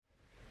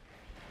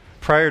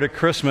Prior to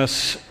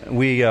Christmas,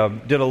 we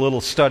did a little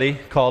study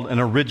called An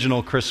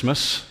Original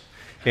Christmas,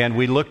 and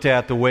we looked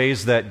at the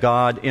ways that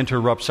God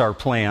interrupts our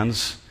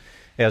plans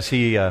as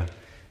He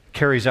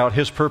carries out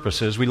His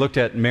purposes. We looked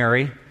at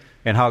Mary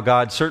and how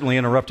God certainly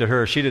interrupted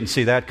her. She didn't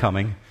see that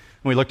coming. And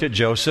we looked at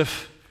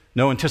Joseph.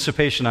 No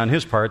anticipation on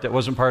his part. That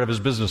wasn't part of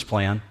his business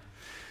plan.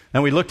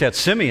 And we looked at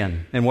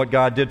Simeon and what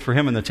God did for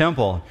him in the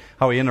temple,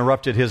 how He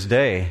interrupted his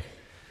day.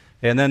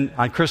 And then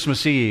on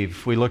Christmas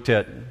Eve, we looked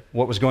at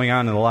what was going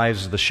on in the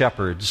lives of the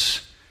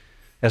shepherds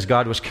as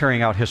God was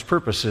carrying out His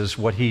purposes,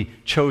 what He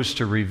chose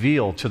to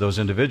reveal to those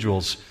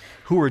individuals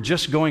who were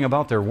just going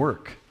about their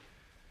work.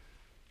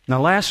 Now,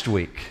 last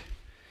week,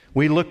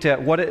 we looked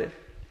at what it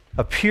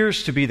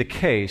appears to be the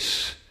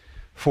case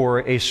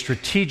for a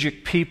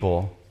strategic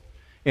people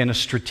in a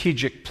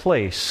strategic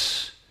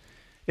place,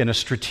 in a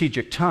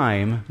strategic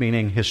time,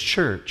 meaning His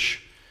church,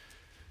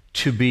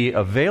 to be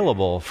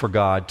available for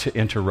God to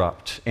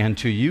interrupt and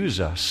to use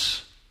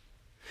us.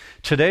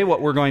 Today,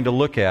 what we're going to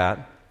look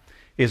at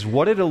is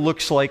what it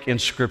looks like in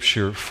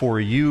Scripture for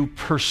you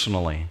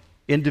personally,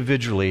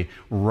 individually,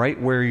 right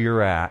where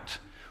you're at,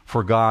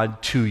 for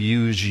God to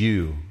use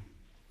you.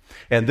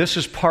 And this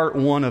is part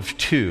one of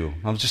two.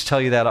 I'll just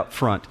tell you that up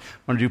front.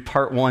 I'm going to do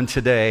part one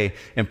today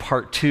and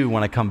part two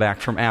when I come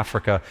back from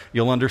Africa.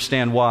 You'll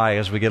understand why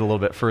as we get a little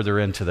bit further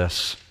into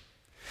this.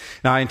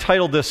 Now, I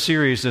entitled this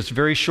series, this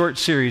very short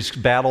series,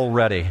 Battle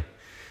Ready,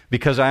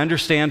 because I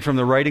understand from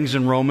the writings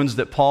in Romans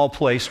that Paul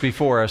placed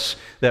before us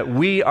that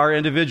we are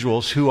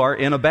individuals who are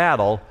in a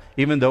battle,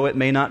 even though it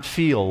may not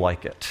feel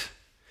like it.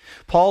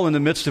 Paul, in the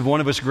midst of one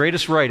of his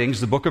greatest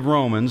writings, the book of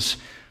Romans,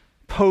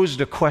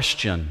 posed a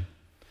question.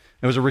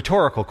 It was a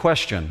rhetorical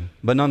question,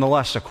 but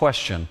nonetheless a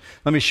question.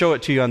 Let me show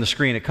it to you on the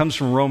screen. It comes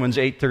from Romans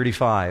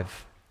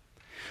 8:35.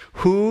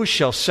 Who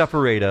shall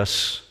separate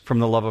us from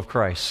the love of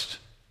Christ?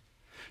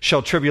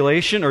 Shall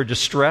tribulation or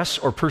distress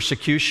or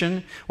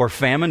persecution or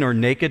famine or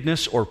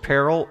nakedness or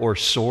peril or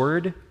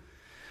sword?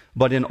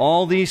 But in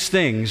all these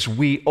things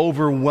we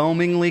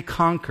overwhelmingly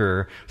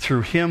conquer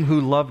through Him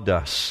who loved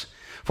us.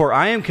 For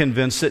I am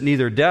convinced that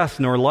neither death,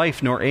 nor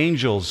life, nor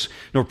angels,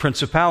 nor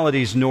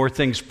principalities, nor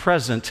things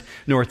present,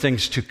 nor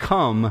things to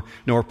come,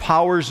 nor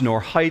powers,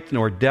 nor height,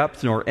 nor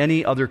depth, nor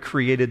any other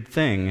created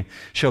thing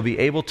shall be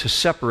able to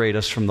separate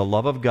us from the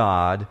love of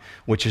God,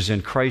 which is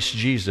in Christ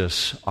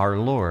Jesus our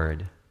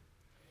Lord.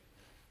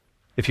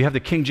 If you have the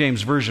King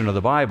James Version of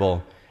the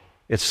Bible,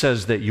 it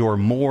says that you're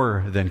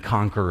more than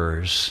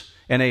conquerors.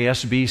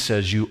 NASB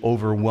says you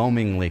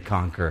overwhelmingly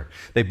conquer.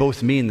 They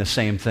both mean the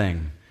same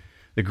thing.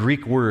 The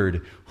Greek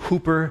word,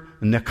 huper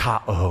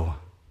nikao.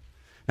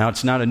 Now,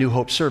 it's not a New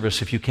Hope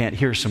service if you can't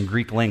hear some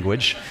Greek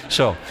language.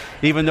 So,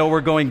 even though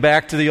we're going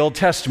back to the Old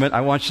Testament,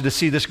 I want you to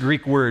see this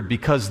Greek word,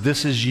 because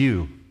this is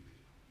you.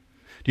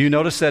 Do you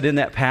notice that in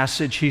that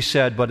passage he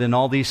said, but in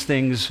all these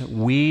things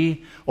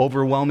we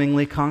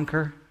overwhelmingly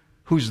conquer?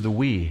 Who's the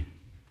we?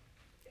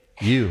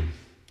 You.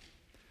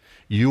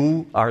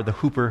 You are the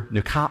huper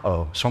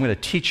nikao. So I'm going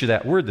to teach you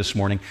that word this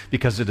morning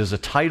because it is a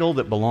title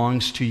that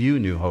belongs to you,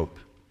 New Hope.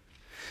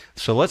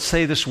 So let's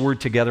say this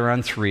word together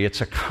on three. It's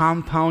a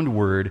compound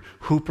word,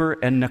 huper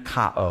and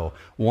nikao.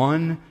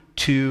 1,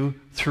 2,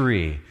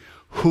 3.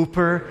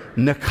 Huper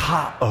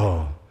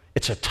nikao.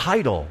 It's a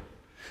title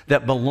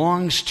that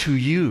belongs to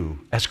you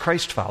as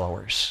Christ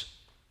followers.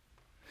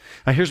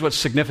 Now here's what's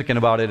significant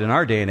about it in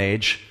our day and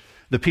age.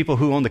 The people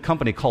who own the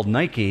company called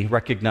Nike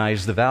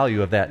recognize the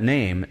value of that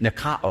name,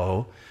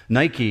 nikao.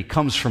 Nike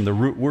comes from the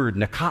root word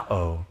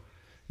nikao,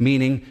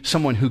 meaning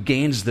someone who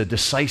gains the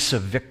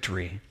decisive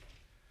victory.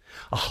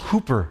 A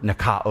huper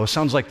nikao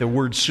sounds like the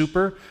word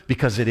super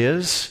because it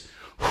is.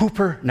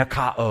 Huper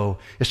nikao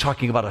is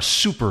talking about a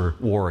super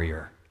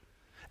warrior.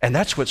 And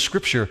that's what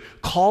Scripture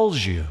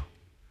calls you.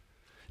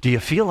 Do you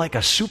feel like a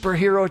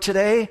superhero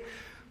today?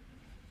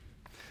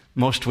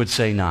 Most would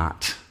say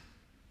not.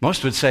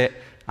 Most would say,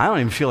 I don't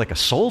even feel like a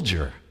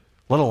soldier,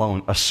 let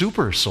alone a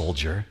super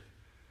soldier.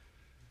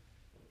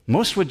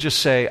 Most would just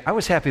say, I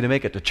was happy to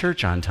make it to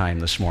church on time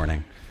this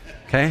morning.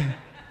 Okay?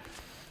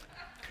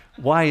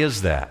 Why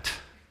is that?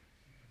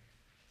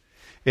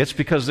 It's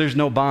because there's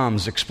no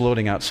bombs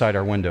exploding outside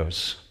our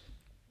windows.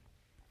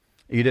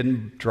 You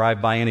didn't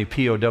drive by any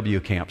POW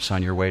camps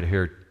on your way to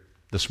here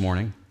this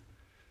morning.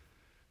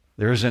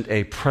 There isn't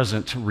a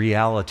present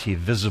reality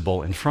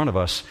visible in front of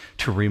us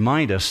to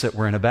remind us that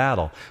we're in a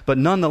battle. But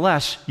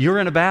nonetheless, you're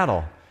in a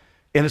battle.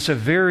 And it's a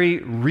very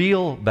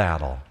real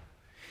battle.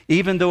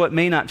 Even though it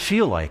may not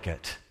feel like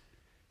it,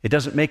 it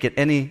doesn't make it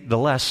any the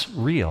less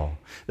real.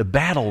 The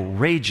battle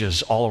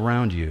rages all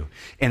around you.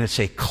 And it's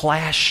a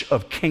clash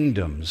of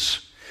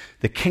kingdoms.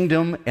 The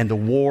kingdom and the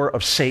war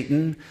of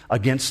Satan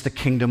against the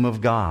kingdom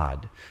of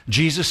God.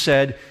 Jesus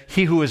said,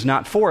 he who is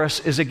not for us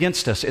is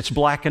against us. It's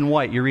black and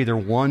white. You're either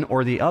one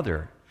or the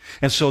other.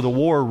 And so the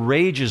war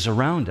rages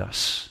around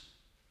us.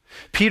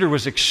 Peter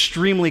was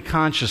extremely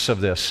conscious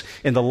of this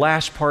in the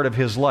last part of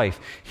his life.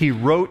 He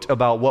wrote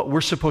about what we're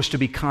supposed to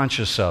be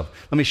conscious of.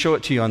 Let me show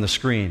it to you on the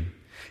screen.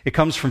 It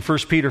comes from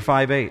 1 Peter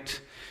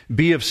 5:8.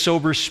 Be of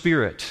sober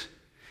spirit.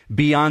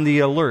 Be on the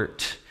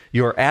alert.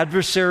 Your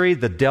adversary,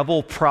 the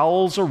devil,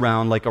 prowls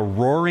around like a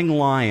roaring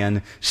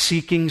lion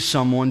seeking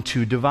someone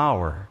to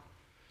devour.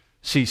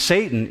 See,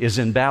 Satan is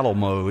in battle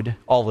mode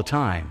all the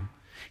time.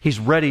 He's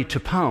ready to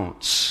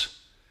pounce,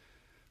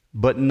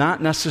 but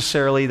not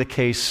necessarily the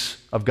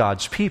case of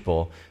God's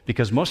people,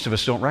 because most of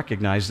us don't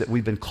recognize that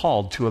we've been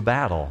called to a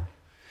battle.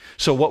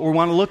 So what we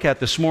want to look at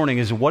this morning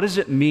is, what does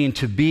it mean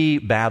to be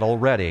battle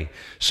ready?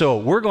 So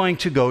we're going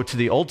to go to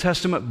the Old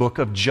Testament book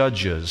of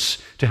Judges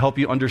to help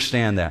you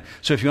understand that.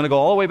 So if you want to go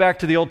all the way back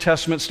to the Old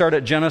Testament, start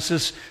at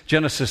Genesis,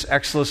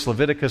 Exodus,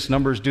 Leviticus,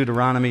 Numbers,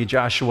 Deuteronomy,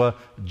 Joshua,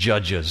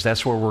 Judges.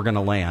 That's where we're going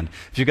to land.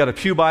 If you've got a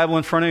pew Bible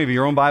in front of you,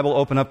 your own Bible,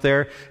 open up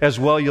there as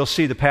well. You'll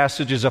see the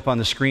passages up on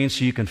the screen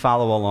so you can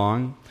follow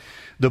along.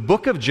 The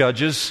book of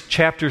Judges,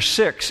 chapter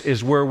 6,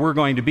 is where we're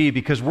going to be,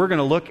 because we're going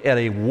to look at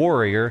a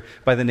warrior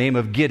by the name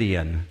of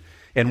Gideon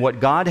and what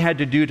God had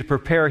to do to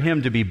prepare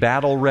him to be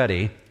battle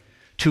ready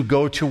to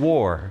go to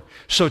war.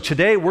 So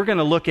today we're going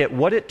to look at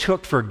what it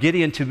took for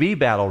Gideon to be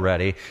battle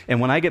ready. And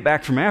when I get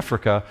back from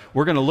Africa,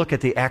 we're going to look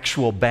at the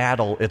actual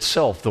battle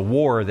itself, the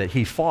war that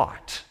he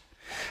fought.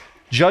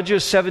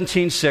 Judges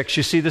 17:6,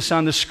 you see this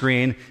on the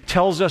screen,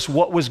 tells us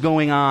what was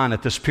going on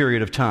at this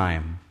period of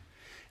time.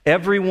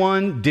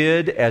 Everyone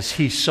did as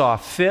he saw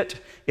fit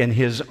in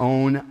his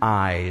own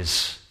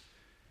eyes.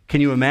 Can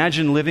you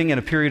imagine living in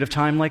a period of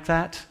time like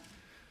that?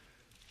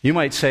 You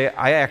might say,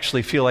 I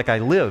actually feel like I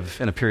live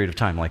in a period of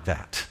time like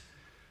that.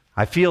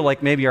 I feel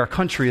like maybe our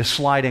country is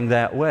sliding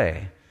that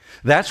way.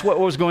 That's what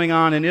was going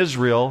on in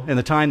Israel in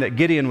the time that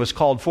Gideon was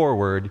called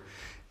forward.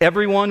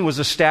 Everyone was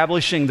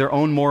establishing their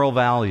own moral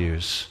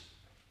values.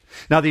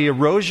 Now, the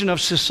erosion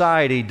of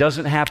society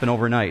doesn't happen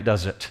overnight,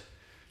 does it?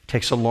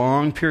 Takes a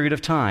long period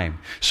of time.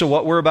 So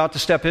what we're about to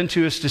step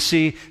into is to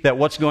see that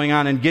what's going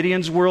on in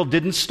Gideon's world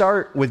didn't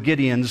start with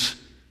Gideon's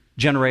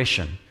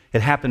generation.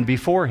 It happened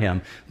before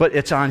him, but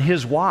it's on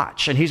his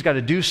watch, and he's got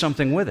to do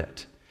something with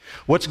it.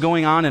 What's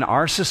going on in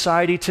our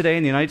society today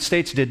in the United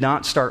States did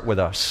not start with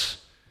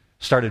us.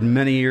 It started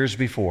many years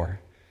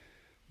before.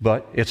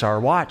 But it's our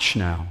watch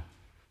now,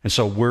 and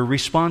so we're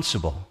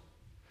responsible.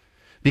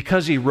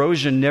 Because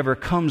erosion never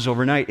comes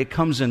overnight, it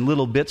comes in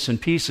little bits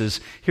and pieces.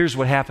 Here's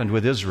what happened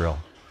with Israel.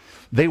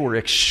 They were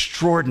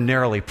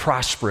extraordinarily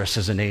prosperous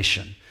as a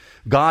nation.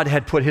 God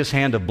had put his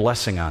hand of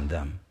blessing on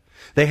them.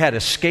 They had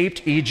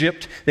escaped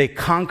Egypt. They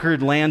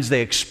conquered lands. They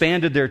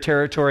expanded their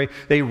territory.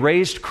 They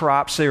raised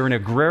crops. They were an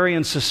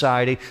agrarian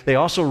society. They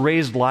also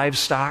raised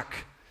livestock.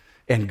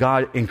 And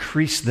God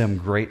increased them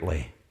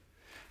greatly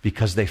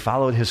because they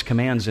followed his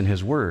commands and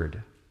his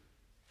word.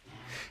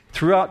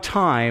 Throughout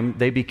time,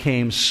 they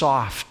became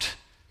soft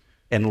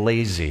and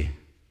lazy.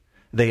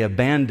 They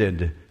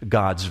abandoned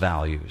God's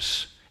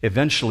values,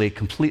 eventually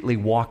completely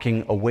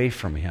walking away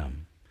from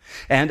him.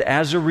 And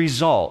as a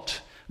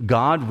result,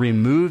 God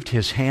removed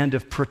his hand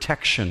of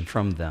protection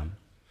from them.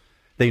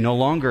 They no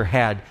longer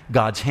had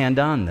God's hand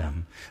on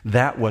them.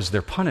 That was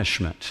their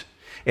punishment.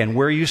 And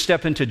where you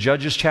step into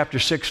Judges chapter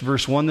 6,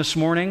 verse 1 this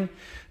morning,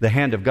 the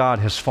hand of God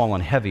has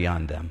fallen heavy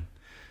on them.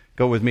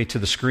 Go with me to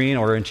the screen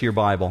or into your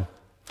Bible.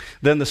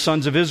 Then the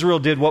sons of Israel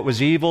did what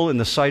was evil in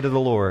the sight of the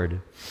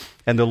Lord,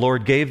 and the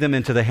Lord gave them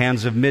into the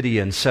hands of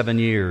Midian 7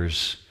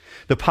 years.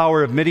 The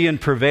power of Midian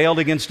prevailed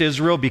against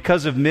Israel.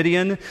 Because of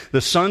Midian,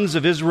 the sons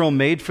of Israel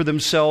made for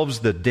themselves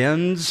the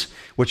dens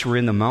which were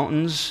in the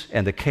mountains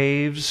and the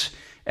caves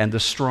and the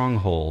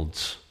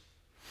strongholds.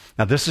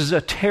 Now, this is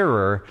a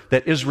terror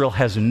that Israel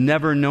has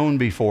never known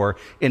before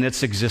in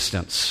its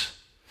existence.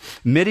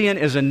 Midian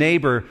is a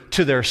neighbor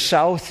to their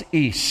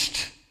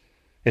southeast.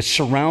 It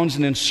surrounds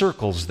and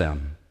encircles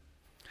them.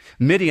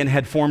 Midian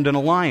had formed an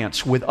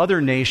alliance with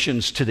other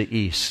nations to the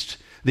east.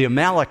 The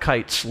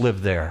Amalekites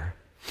lived there.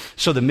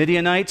 So the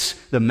Midianites,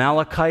 the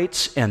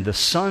Amalekites, and the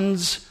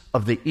sons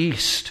of the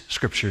east,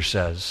 Scripture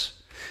says,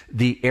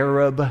 the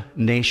Arab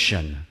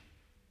nation.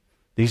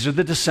 These are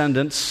the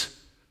descendants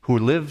who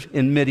live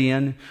in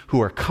Midian,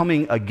 who are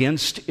coming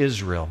against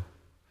Israel.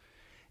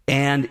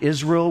 And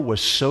Israel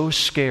was so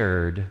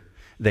scared,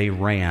 they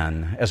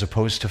ran. As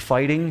opposed to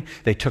fighting,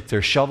 they took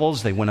their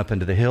shovels, they went up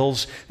into the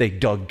hills, they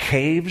dug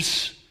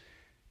caves,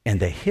 and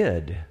they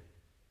hid.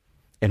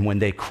 And when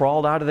they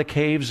crawled out of the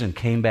caves and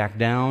came back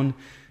down,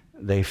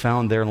 they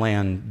found their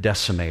land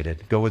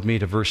decimated. Go with me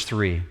to verse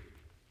 3.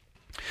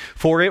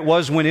 For it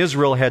was when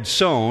Israel had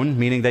sown,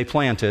 meaning they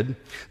planted,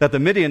 that the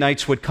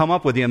Midianites would come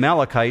up with the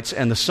Amalekites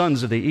and the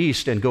sons of the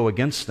east and go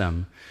against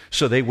them.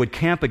 So they would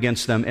camp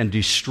against them and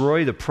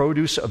destroy the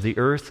produce of the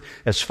earth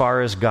as far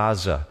as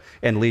Gaza,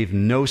 and leave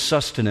no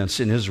sustenance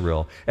in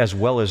Israel, as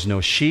well as no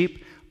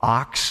sheep,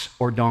 ox,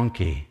 or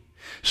donkey.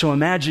 So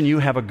imagine you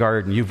have a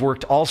garden. You've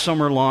worked all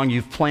summer long,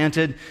 you've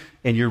planted,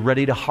 and you're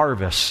ready to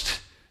harvest.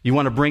 You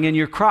want to bring in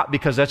your crop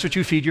because that's what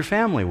you feed your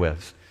family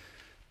with.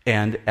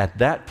 And at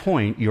that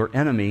point, your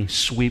enemy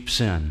sweeps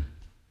in.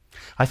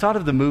 I thought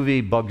of the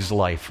movie Bug's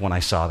Life when I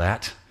saw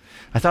that.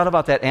 I thought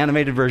about that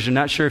animated version.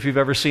 Not sure if you've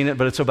ever seen it,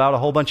 but it's about a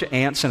whole bunch of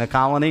ants in a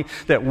colony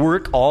that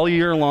work all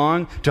year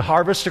long to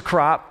harvest a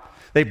crop.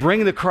 They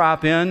bring the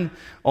crop in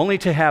only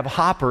to have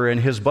Hopper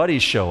and his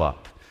buddies show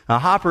up. A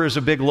hopper is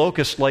a big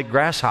locust like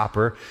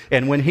grasshopper,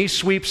 and when he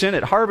sweeps in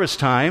at harvest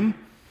time,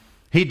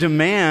 he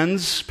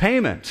demands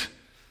payment.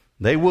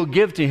 They will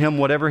give to him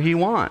whatever he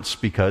wants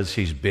because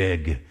he's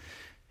big,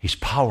 he's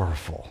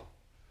powerful,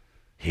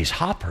 he's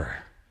hopper.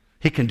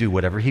 He can do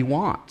whatever he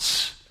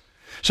wants.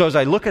 So as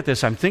I look at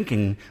this, I'm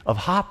thinking of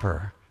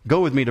hopper.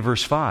 Go with me to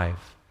verse 5.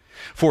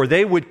 For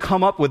they would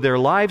come up with their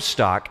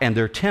livestock and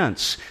their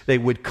tents. They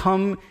would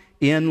come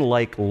in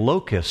like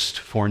locusts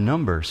for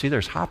number. See,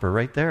 there's hopper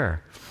right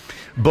there.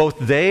 Both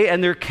they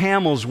and their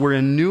camels were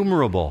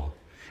innumerable,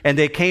 and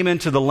they came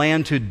into the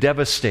land to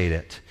devastate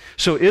it.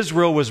 So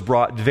Israel was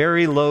brought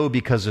very low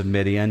because of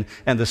Midian,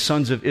 and the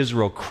sons of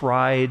Israel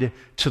cried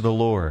to the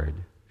Lord.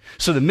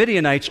 So the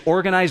Midianites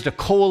organized a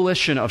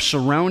coalition of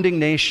surrounding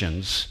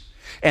nations,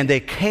 and they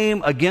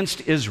came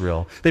against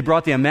Israel. They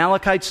brought the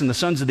Amalekites and the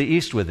sons of the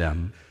east with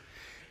them.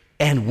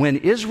 And when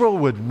Israel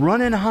would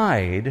run and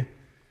hide,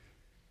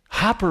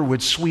 hopper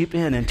would sweep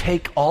in and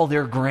take all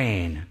their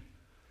grain,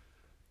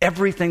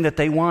 everything that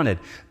they wanted,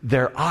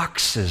 their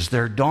oxes,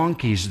 their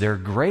donkeys, their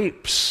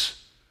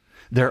grapes,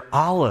 their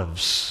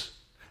olives,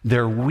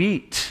 their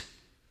wheat,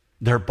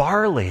 their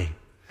barley,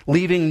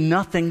 leaving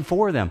nothing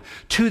for them.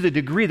 To the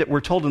degree that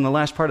we're told in the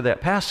last part of that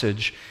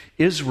passage,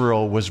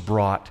 Israel was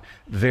brought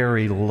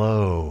very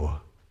low.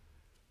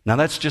 Now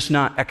that's just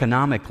not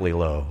economically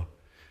low.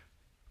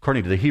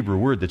 According to the Hebrew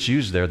word that's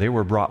used there, they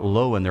were brought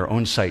low in their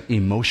own sight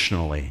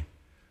emotionally.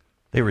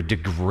 They were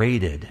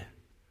degraded.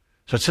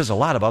 So it says a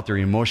lot about their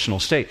emotional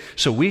state.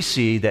 So we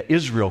see that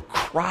Israel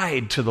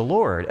cried to the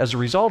Lord as a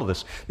result of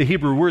this. The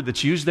Hebrew word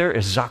that's used there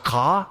is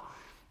zakah.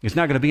 It's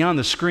not going to be on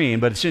the screen,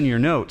 but it's in your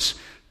notes.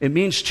 It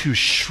means to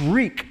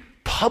shriek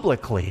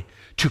publicly,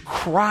 to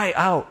cry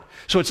out.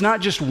 So it's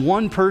not just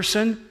one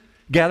person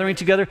gathering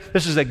together.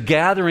 This is a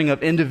gathering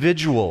of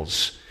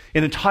individuals,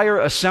 an entire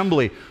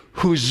assembly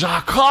who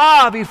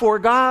zakah before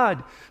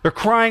God. They're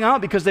crying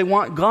out because they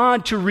want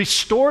God to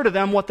restore to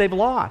them what they've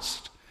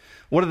lost.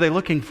 What are they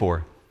looking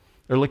for?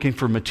 They're looking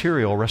for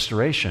material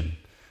restoration.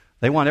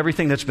 They want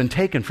everything that's been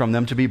taken from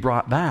them to be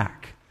brought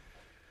back.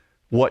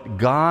 What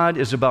God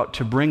is about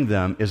to bring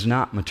them is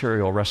not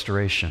material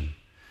restoration.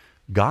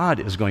 God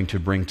is going to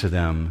bring to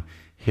them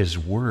His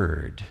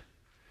Word.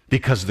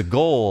 Because the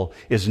goal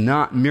is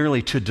not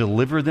merely to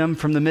deliver them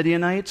from the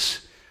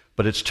Midianites,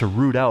 but it's to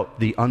root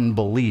out the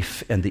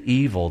unbelief and the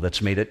evil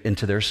that's made it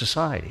into their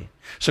society.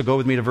 So go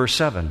with me to verse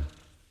 7.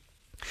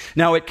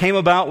 Now it came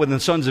about when the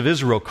sons of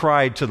Israel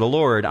cried to the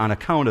Lord on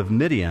account of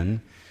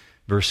Midian,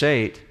 verse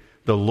 8,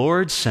 the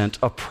Lord sent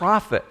a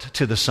prophet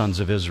to the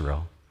sons of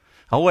Israel.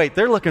 Oh wait,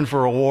 they're looking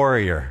for a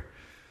warrior.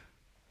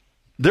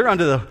 They're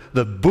under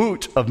the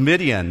boot of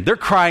Midian. They're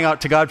crying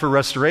out to God for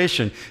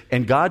restoration,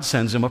 and God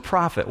sends them a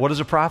prophet. What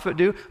does a prophet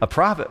do? A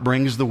prophet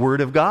brings the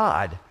word of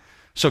God.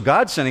 So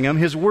God's sending them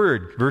His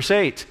word. Verse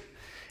 8,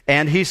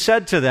 and he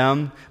said to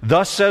them,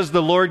 thus says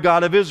the Lord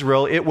God of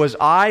Israel, it was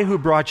I who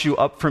brought you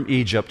up from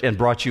Egypt and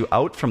brought you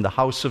out from the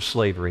house of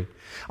slavery.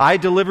 I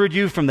delivered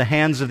you from the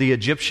hands of the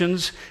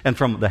Egyptians and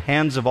from the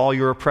hands of all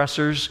your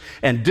oppressors,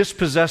 and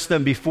dispossessed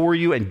them before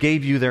you and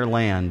gave you their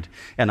land.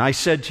 And I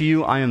said to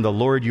you, I am the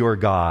Lord your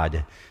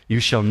God.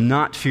 You shall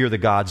not fear the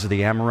gods of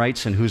the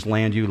Amorites in whose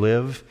land you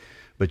live,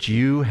 but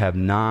you have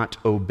not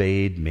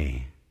obeyed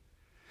me.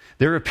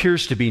 There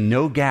appears to be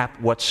no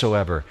gap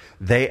whatsoever.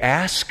 They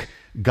ask,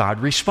 God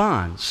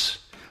responds.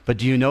 But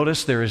do you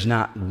notice there is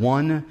not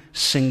one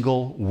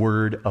single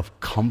word of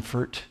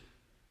comfort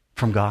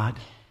from God?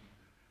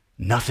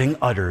 Nothing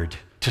uttered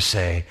to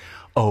say,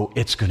 oh,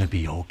 it's going to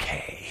be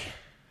okay.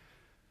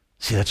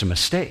 See, that's a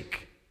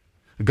mistake.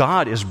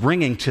 God is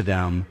bringing to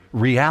them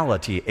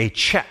reality, a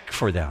check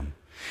for them.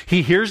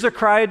 He hears their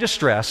cry of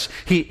distress.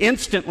 He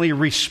instantly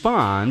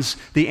responds.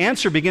 The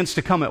answer begins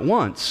to come at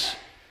once.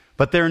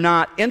 But they're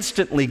not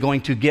instantly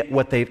going to get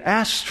what they've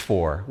asked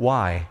for.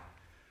 Why?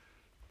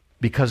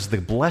 Because the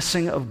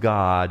blessing of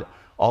God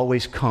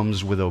always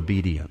comes with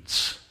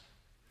obedience.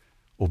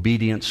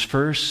 Obedience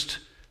first,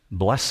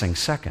 blessing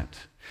second.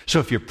 So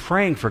if you're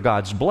praying for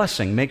God's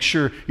blessing, make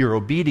sure your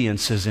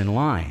obedience is in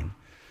line.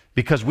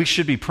 Because we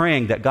should be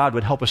praying that God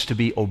would help us to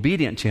be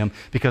obedient to Him,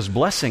 because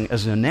blessing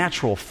is a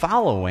natural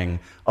following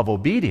of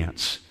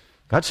obedience.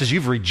 God says,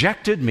 you've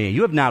rejected me.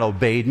 You have not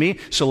obeyed me.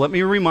 So let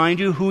me remind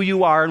you who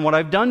you are and what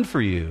I've done for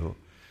you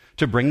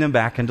to bring them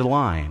back into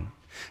line.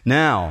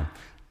 Now,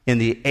 in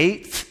the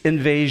 8th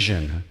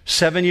invasion,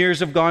 7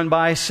 years have gone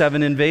by,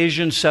 7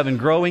 invasions, 7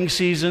 growing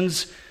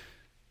seasons,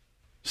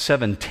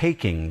 7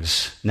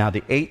 takings. Now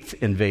the 8th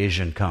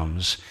invasion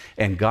comes,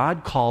 and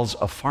God calls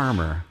a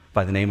farmer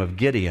by the name of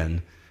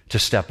Gideon to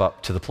step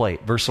up to the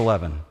plate. Verse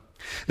 11.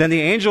 Then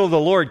the angel of the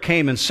Lord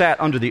came and sat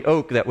under the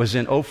oak that was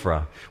in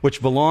Ophrah,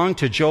 which belonged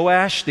to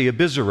Joash the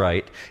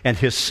Abiezrite, and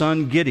his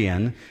son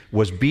Gideon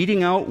was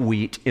beating out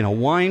wheat in a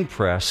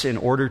winepress in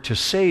order to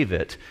save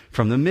it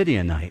from the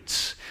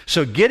Midianites.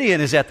 So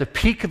Gideon is at the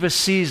peak of his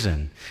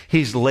season.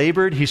 He's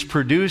labored, he's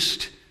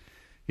produced,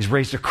 he's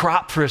raised a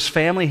crop for his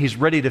family, he's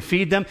ready to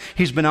feed them.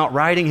 He's been out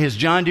riding his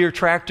John Deere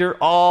tractor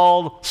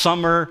all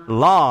summer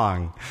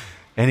long,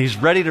 and he's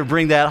ready to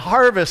bring that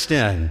harvest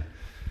in.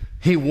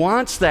 He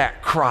wants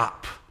that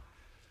crop.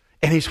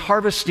 And he's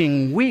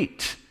harvesting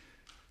wheat,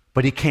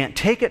 but he can't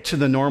take it to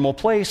the normal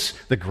place,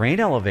 the grain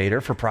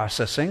elevator for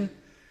processing.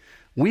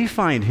 We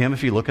find him,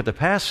 if you look at the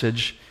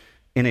passage,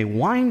 in a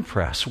wine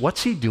press.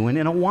 What's he doing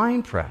in a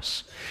wine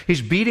press?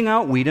 He's beating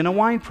out wheat in a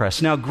wine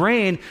press. Now,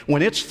 grain,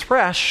 when it's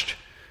threshed,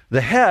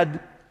 the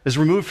head is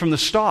removed from the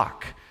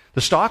stalk.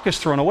 The stalk is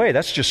thrown away.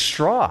 That's just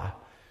straw.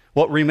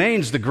 What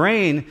remains, the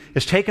grain,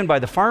 is taken by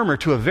the farmer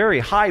to a very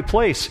high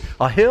place,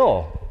 a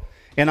hill.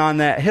 And on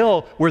that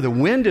hill, where the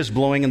wind is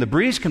blowing and the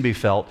breeze can be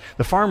felt,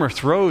 the farmer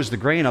throws the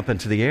grain up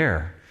into the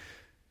air.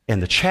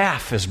 And the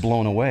chaff is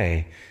blown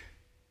away.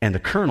 And the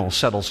kernel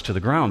settles to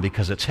the ground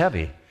because it's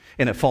heavy.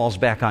 And it falls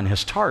back on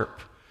his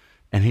tarp.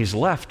 And he's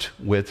left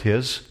with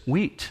his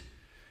wheat.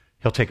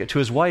 He'll take it to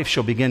his wife.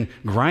 She'll begin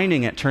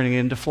grinding it, turning it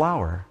into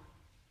flour.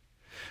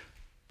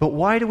 But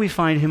why do we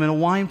find him in a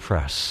wine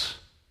press?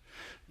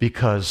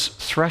 Because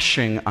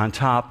threshing on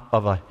top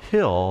of a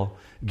hill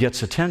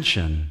gets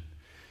attention.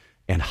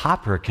 And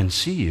Hopper can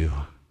see you.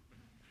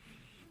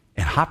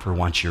 And Hopper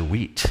wants your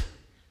wheat.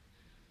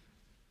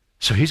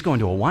 So he's going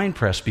to a wine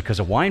press because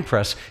a wine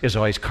press is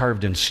always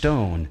carved in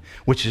stone,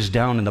 which is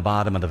down in the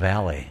bottom of the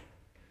valley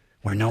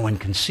where no one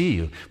can see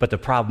you. But the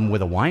problem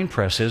with a wine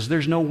press is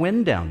there's no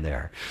wind down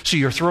there. So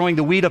you're throwing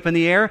the wheat up in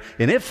the air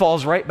and it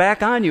falls right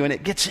back on you and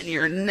it gets in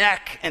your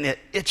neck and it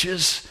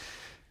itches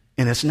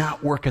and it's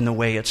not working the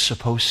way it's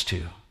supposed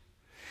to.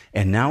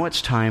 And now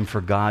it's time for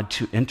God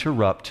to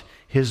interrupt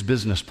his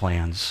business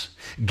plans.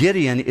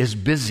 Gideon is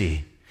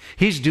busy.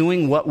 He's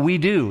doing what we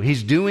do.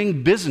 He's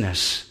doing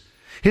business.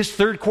 His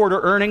third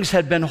quarter earnings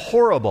had been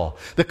horrible.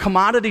 The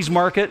commodities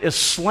market is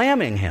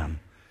slamming him.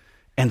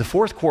 And the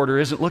fourth quarter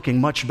isn't looking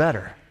much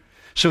better.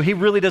 So he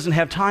really doesn't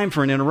have time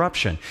for an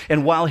interruption.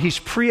 And while he's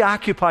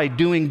preoccupied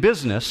doing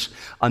business,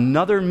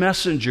 another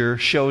messenger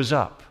shows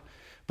up.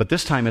 But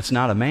this time it's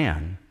not a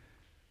man.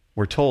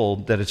 We're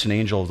told that it's an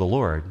angel of the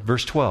Lord.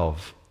 Verse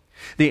 12.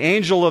 The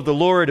angel of the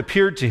Lord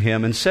appeared to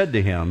him and said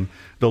to him,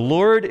 "The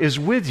Lord is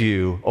with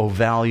you, O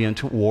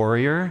valiant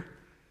warrior."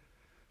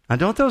 Now,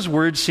 don't those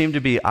words seem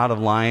to be out of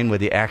line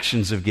with the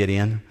actions of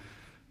Gideon?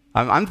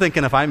 I'm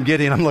thinking if I'm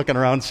Gideon, I'm looking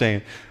around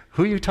saying,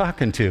 who are you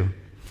talking to?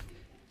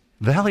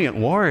 Valiant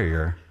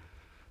warrior?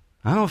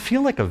 I don't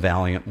feel like a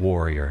valiant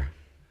warrior.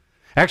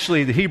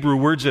 Actually, the Hebrew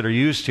words that are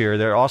used here,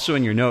 they're also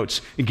in your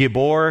notes.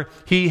 Gibor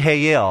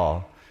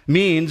Hi-Hael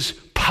means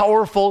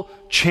powerful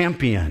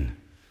champion.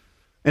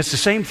 It's the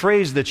same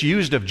phrase that's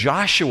used of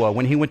Joshua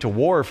when he went to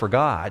war for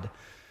God.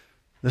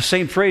 The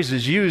same phrase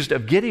is used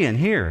of Gideon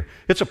here.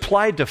 It's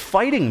applied to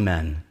fighting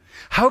men.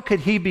 How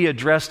could he be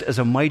addressed as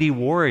a mighty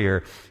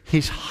warrior?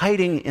 He's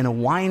hiding in a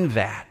wine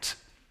vat.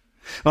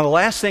 Now, the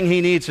last thing he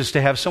needs is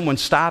to have someone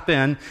stop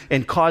in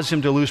and cause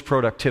him to lose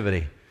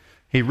productivity.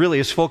 He really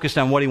is focused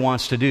on what he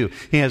wants to do.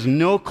 He has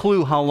no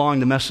clue how long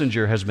the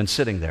messenger has been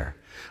sitting there.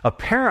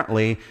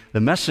 Apparently, the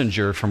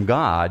messenger from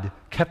God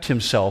kept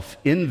himself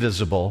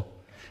invisible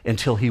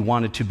until he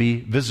wanted to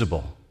be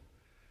visible.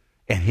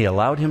 And he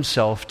allowed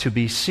himself to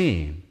be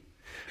seen.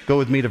 Go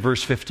with me to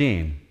verse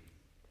 15.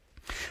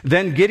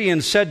 Then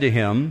Gideon said to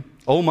him,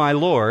 "O my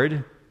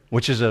Lord,"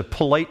 which is a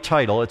polite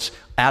title. It's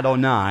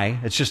Adonai.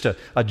 It's just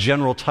a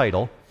general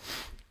title.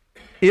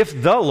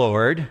 "If the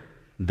Lord,"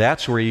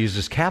 that's where he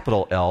uses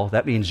capital L,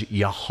 that means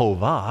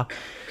Yehovah.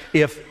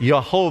 "If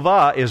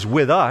Yehovah is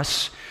with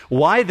us,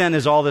 why then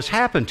has all this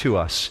happened to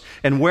us?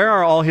 And where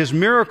are all his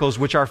miracles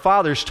which our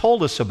fathers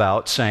told us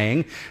about,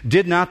 saying,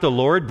 'Did not the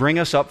Lord bring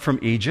us up from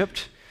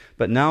Egypt?'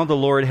 But now the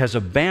Lord has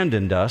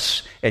abandoned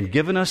us and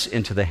given us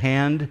into the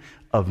hand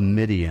of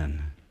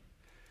Midian."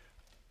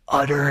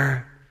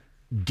 Utter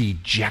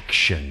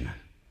dejection.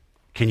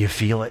 Can you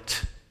feel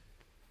it?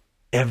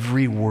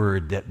 Every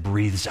word that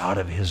breathes out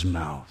of his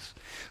mouth.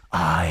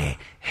 I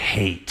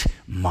hate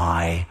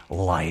my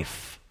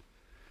life.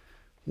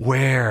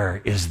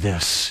 Where is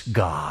this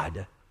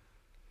God?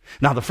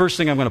 Now, the first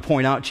thing I'm going to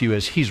point out to you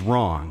is he's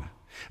wrong.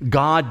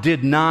 God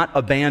did not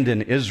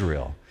abandon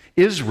Israel.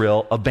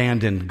 Israel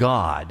abandoned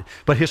God,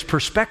 but his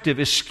perspective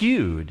is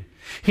skewed.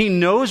 He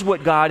knows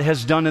what God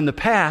has done in the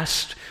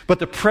past, but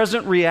the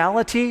present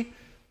reality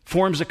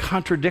forms a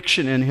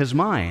contradiction in his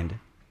mind.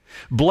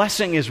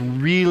 Blessing is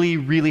really,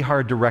 really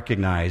hard to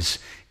recognize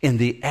in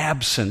the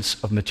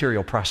absence of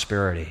material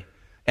prosperity,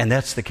 and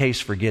that's the case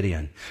for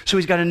Gideon. So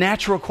he's got a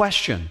natural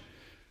question.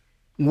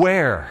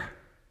 Where?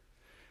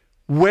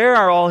 Where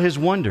are all his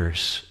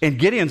wonders? And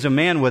Gideon's a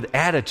man with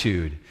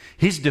attitude.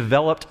 He's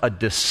developed a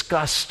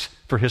disgust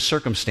for his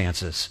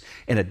circumstances,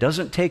 and it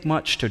doesn't take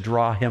much to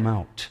draw him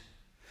out.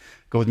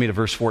 Go with me to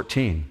verse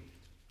 14.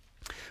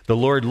 The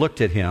Lord looked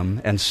at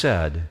him and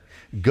said,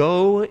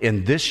 "Go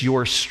in this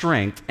your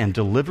strength and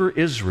deliver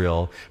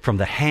Israel from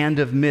the hand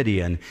of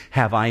Midian.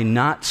 Have I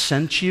not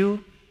sent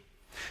you?"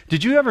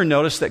 Did you ever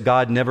notice that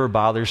God never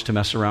bothers to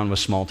mess around with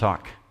small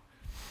talk?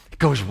 It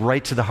goes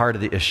right to the heart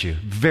of the issue.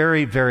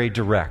 Very, very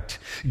direct.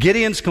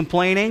 Gideon's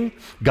complaining.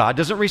 God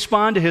doesn't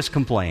respond to his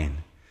complaint.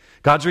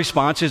 God's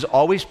response is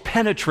always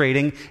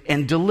penetrating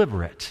and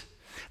deliberate.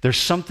 There's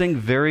something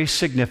very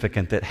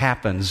significant that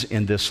happens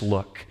in this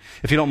look.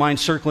 If you don't mind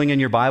circling in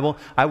your Bible,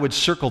 I would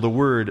circle the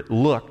word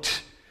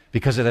looked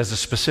because it has a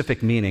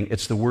specific meaning.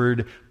 It's the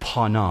word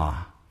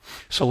panah.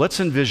 So let's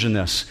envision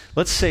this.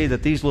 Let's say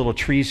that these little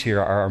trees here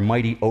are our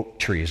mighty oak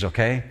trees,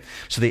 okay?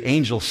 So the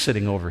angel's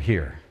sitting over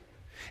here.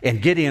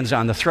 And Gideon's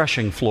on the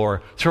threshing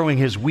floor throwing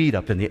his wheat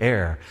up in the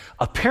air.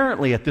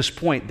 Apparently at this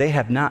point, they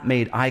have not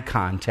made eye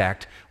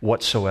contact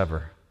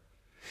whatsoever.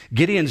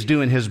 Gideon's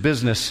doing his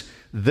business.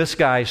 This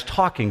guy's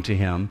talking to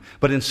him,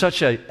 but in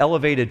such an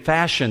elevated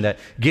fashion that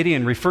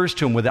Gideon refers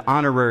to him with the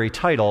honorary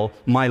title,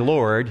 my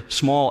Lord,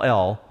 small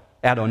l,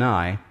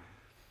 Adonai.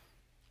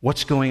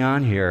 What's going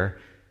on here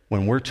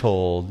when we're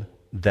told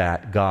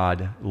that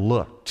God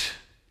looked?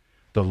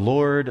 The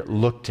Lord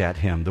looked at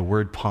him, the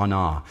word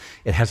panah.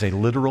 It has a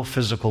literal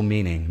physical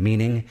meaning,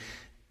 meaning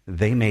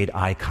they made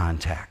eye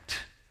contact.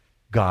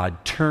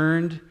 God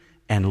turned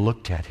and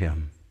looked at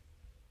him.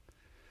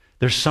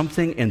 There's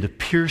something in the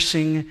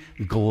piercing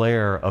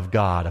glare of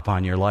God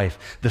upon your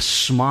life, the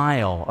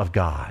smile of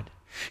God.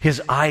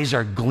 His eyes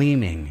are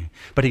gleaming,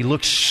 but he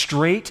looks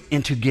straight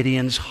into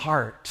Gideon's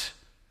heart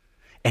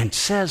and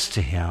says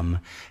to him,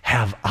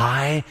 have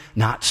I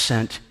not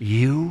sent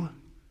you?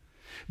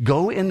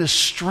 Go in the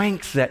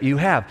strength that you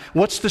have.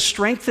 What's the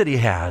strength that he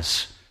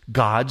has?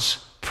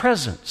 God's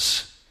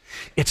presence.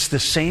 It's the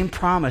same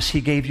promise he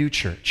gave you,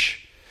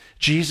 church.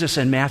 Jesus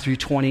in Matthew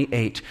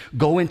 28,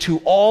 go into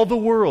all the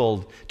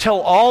world, tell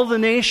all the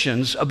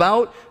nations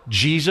about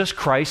Jesus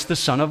Christ, the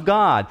Son of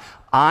God.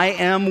 I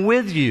am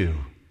with you.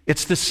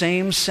 It's the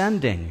same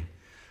sending.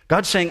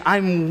 God's saying,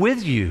 I'm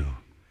with you.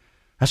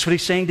 That's what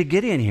he's saying to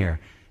Gideon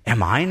here.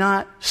 Am I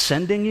not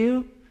sending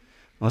you?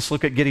 Let's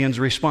look at Gideon's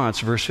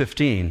response, verse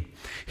 15.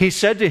 He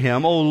said to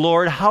him, O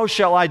Lord, how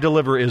shall I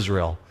deliver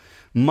Israel?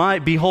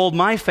 Behold,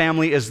 my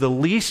family is the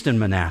least in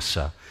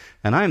Manasseh,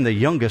 and I am the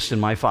youngest in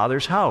my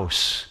father's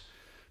house.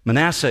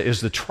 Manasseh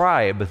is the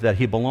tribe that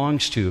he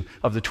belongs to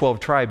of the 12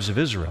 tribes of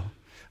Israel.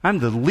 I'm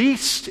the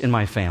least in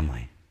my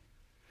family.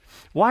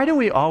 Why do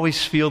we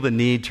always feel the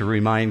need to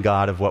remind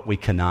God of what we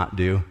cannot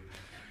do?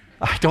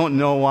 I don't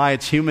know why.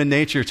 It's human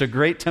nature. It's a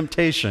great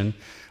temptation.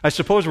 I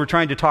suppose we're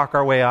trying to talk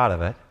our way out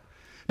of it.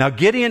 Now,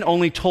 Gideon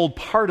only told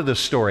part of the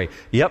story.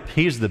 Yep,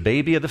 he's the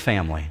baby of the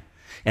family,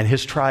 and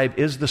his tribe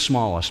is the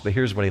smallest, but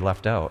here's what he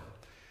left out.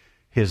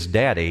 His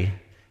daddy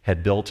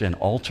had built an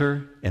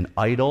altar, an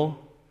idol,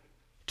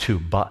 to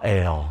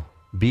Baal,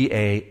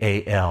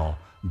 B-A-A-L,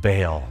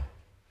 Baal.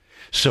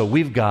 So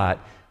we've got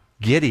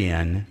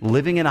Gideon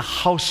living in a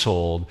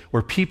household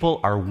where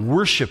people are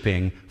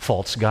worshiping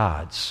false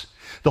gods.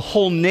 The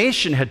whole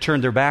nation had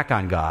turned their back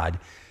on God,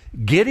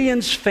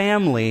 Gideon's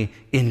family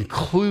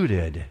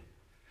included.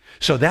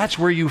 So that's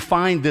where you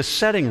find this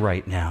setting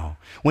right now.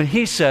 When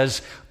he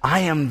says, I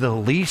am the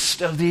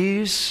least of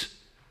these,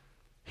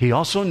 he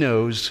also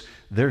knows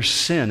there's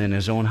sin in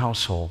his own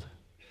household.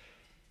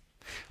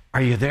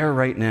 Are you there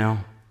right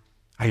now?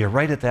 Are you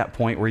right at that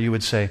point where you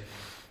would say,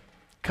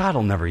 God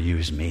will never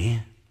use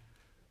me.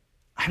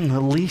 I'm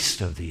the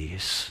least of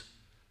these.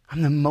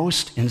 I'm the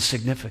most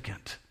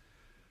insignificant.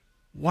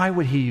 Why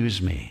would he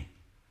use me?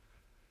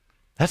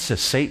 That's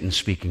just Satan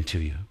speaking to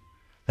you.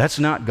 That's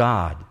not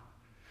God.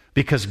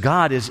 Because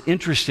God is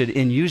interested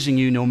in using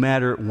you no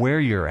matter where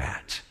you're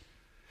at.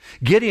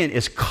 Gideon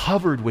is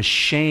covered with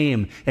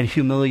shame and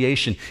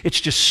humiliation. It's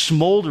just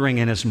smoldering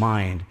in his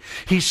mind.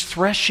 He's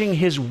threshing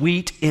his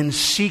wheat in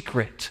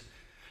secret,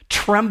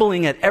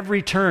 trembling at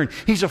every turn.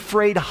 He's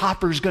afraid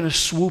Hopper's going to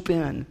swoop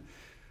in,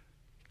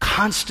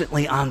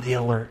 constantly on the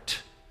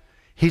alert.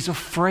 He's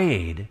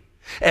afraid.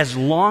 As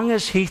long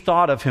as he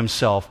thought of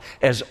himself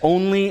as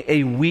only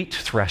a wheat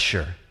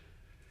thresher,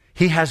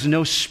 he has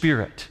no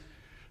spirit,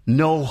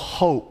 no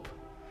hope,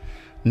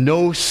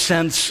 no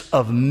sense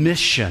of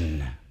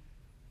mission.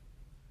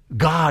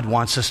 God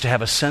wants us to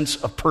have a sense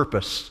of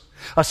purpose,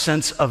 a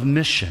sense of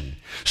mission.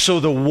 So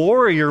the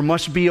warrior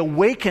must be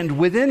awakened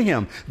within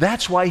him.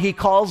 That's why he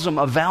calls him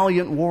a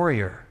valiant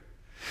warrior.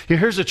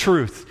 Here's the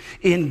truth.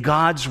 In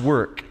God's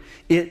work,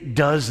 it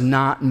does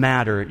not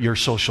matter your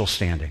social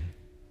standing.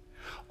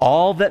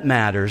 All that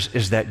matters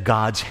is that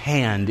God's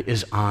hand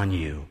is on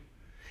you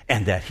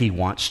and that he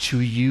wants to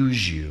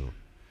use you.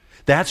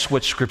 That's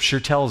what Scripture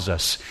tells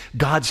us.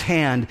 God's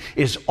hand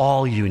is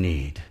all you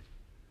need.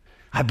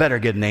 I better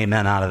get an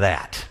amen out of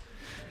that.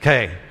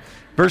 Okay,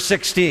 verse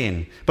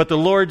 16. But the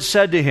Lord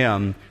said to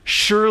him,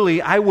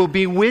 surely I will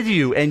be with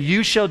you, and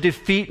you shall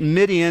defeat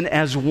Midian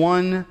as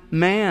one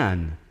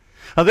man.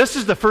 Now, this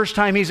is the first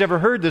time he's ever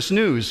heard this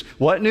news.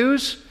 What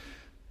news?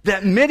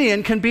 That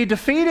Midian can be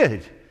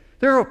defeated.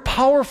 They're a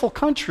powerful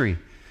country.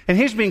 And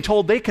he's being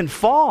told they can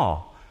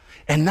fall.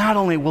 And not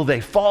only will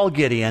they fall,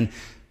 Gideon,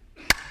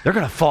 they're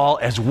going to fall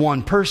as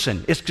one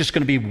person. It's just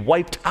going to be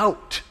wiped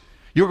out.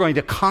 You're going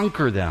to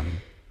conquer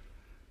them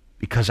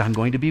because I'm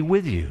going to be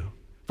with you.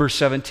 Verse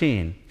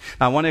 17.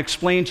 Now, I want to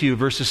explain to you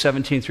verses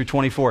 17 through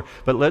 24,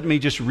 but let me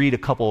just read a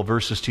couple of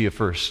verses to you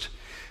first.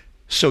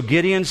 So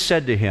Gideon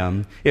said to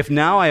him, if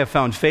now I have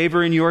found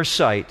favor in your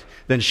sight,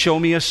 then show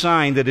me a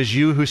sign that is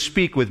you who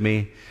speak with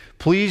me.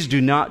 Please do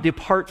not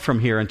depart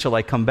from here until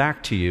I come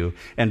back to you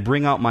and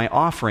bring out my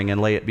offering and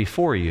lay it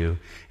before you.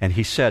 And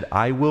he said,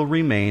 I will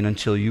remain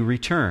until you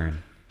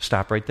return.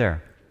 Stop right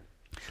there.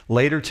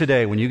 Later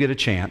today, when you get a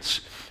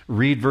chance,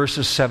 read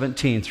verses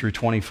 17 through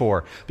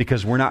 24,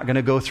 because we're not going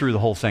to go through the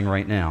whole thing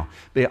right now.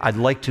 I'd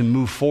like to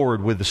move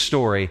forward with the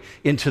story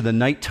into the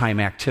nighttime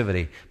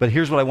activity. But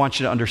here's what I want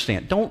you to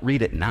understand. Don't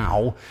read it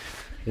now.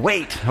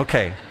 Wait.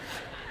 Okay.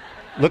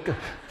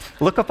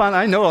 Look up on,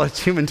 I know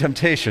it's human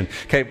temptation.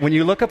 Okay, when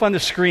you look up on the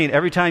screen,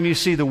 every time you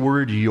see the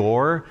word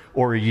your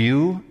or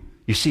you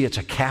see it's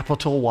a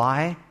capital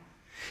Y.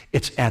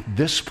 It's at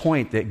this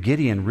point that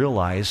Gideon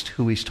realized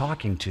who he's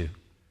talking to.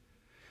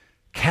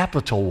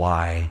 Capital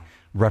Y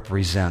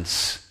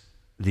represents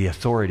the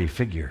authority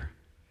figure.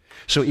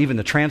 So even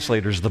the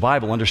translators of the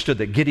Bible understood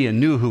that Gideon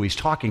knew who he's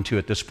talking to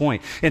at this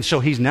point. And so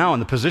he's now in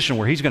the position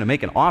where he's going to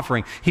make an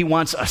offering. He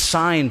wants a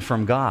sign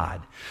from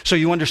God. So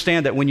you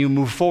understand that when you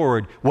move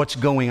forward, what's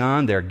going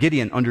on there?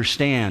 Gideon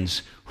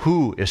understands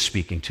who is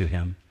speaking to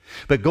him.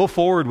 But go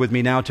forward with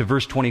me now to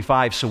verse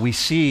 25 so we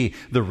see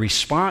the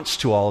response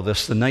to all of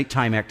this, the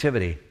nighttime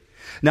activity.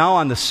 Now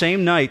on the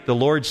same night, the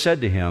Lord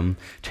said to him,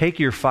 take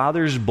your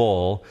father's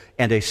bull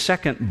and a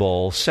second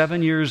bull,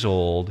 7 years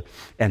old,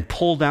 and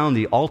pull down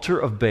the altar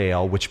of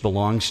Baal, which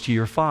belongs to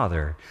your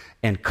father,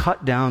 and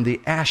cut down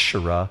the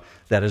Asherah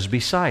that is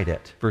beside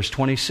it. Verse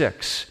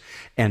 26,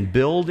 and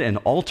build an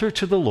altar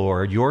to the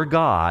Lord your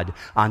God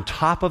on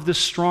top of the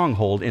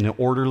stronghold in an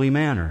orderly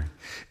manner.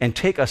 And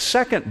take a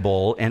second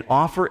bull and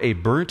offer a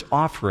burnt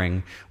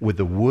offering with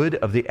the wood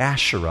of the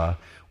Asherah,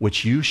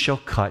 which you shall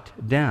cut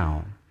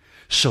down.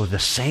 So the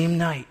same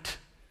night,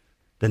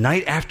 the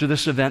night after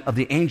this event of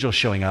the angel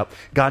showing up,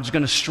 God's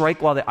going to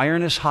strike while the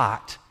iron is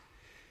hot.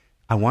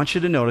 I want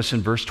you to notice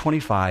in verse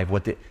 25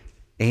 what the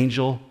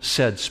angel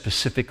said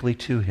specifically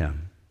to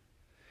him.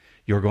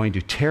 You're going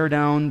to tear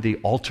down the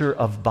altar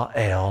of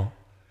Baal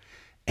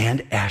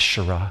and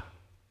Asherah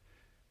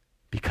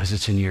because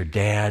it's in your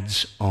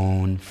dad's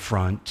own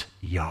front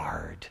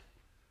yard.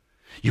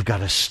 You've got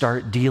to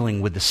start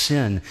dealing with the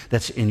sin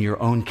that's in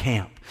your own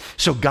camp.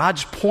 So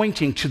God's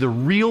pointing to the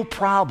real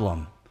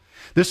problem.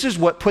 This is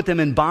what put them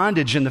in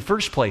bondage in the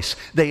first place.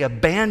 They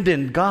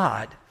abandoned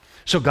God.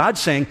 So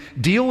God's saying,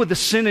 deal with the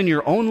sin in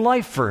your own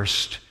life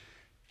first,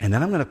 and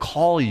then I'm going to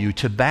call you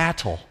to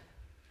battle.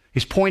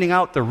 He's pointing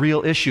out the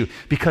real issue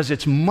because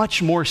it's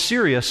much more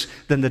serious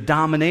than the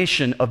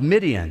domination of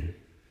Midian.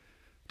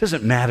 It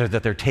doesn't matter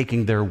that they're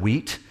taking their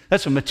wheat.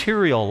 That's a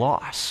material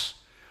loss.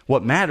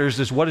 What matters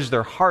is what is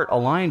their heart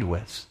aligned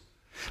with.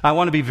 I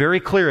want to be very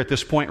clear at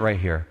this point right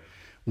here.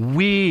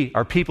 We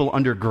are people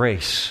under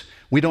grace.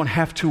 We don't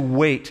have to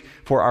wait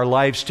for our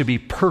lives to be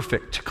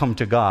perfect to come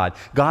to God.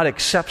 God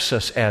accepts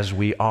us as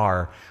we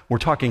are. We're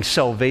talking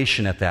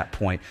salvation at that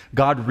point.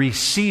 God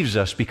receives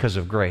us because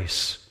of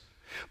grace.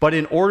 But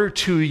in order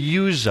to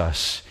use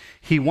us,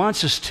 He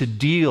wants us to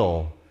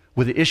deal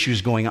with the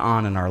issues going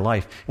on in our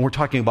life. And we're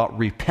talking about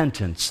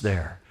repentance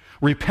there.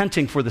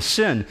 Repenting for the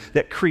sin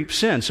that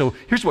creeps in. So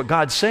here's what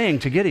God's saying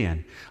to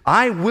Gideon.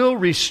 I will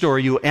restore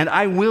you and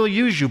I will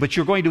use you, but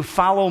you're going to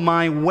follow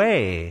my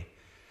way.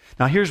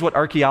 Now here's what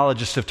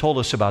archaeologists have told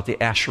us about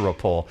the Asherah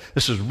pole.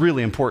 This is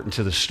really important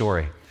to the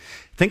story.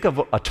 Think of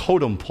a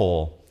totem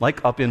pole,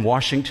 like up in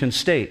Washington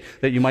State,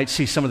 that you might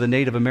see some of the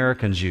Native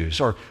Americans use,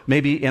 or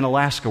maybe in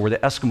Alaska where the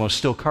Eskimos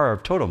still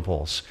carve totem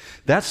poles.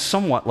 That's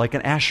somewhat like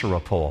an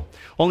Asherah pole.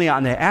 Only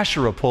on the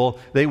Asherah pole,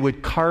 they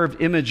would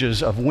carve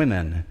images of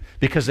women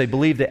because they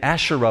believed the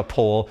Asherah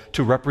pole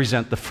to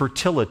represent the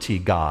fertility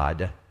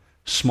god,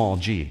 small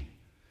g.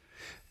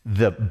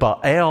 The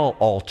Baal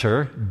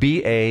altar,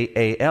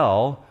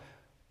 B-A-A-L,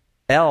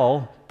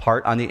 L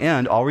part on the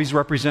end always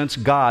represents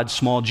God,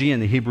 small g in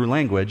the Hebrew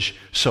language.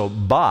 So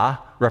Ba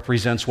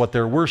represents what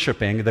they're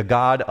worshiping, the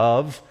god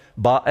of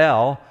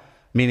Baal,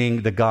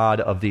 meaning the god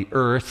of the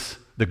earth,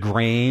 the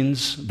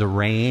grains, the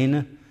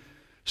rain.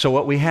 So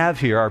what we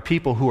have here are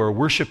people who are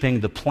worshiping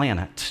the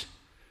planet,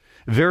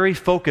 very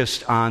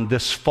focused on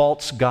this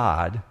false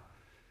god.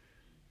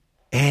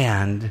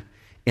 And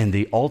in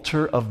the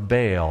altar of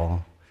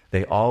Baal,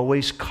 they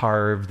always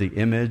carve the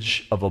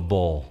image of a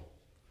bull,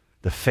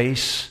 the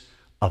face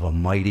of a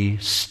mighty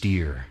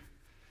steer.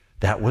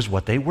 That was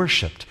what they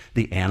worshiped.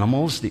 The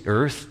animals, the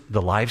earth,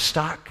 the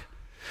livestock.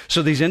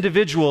 So these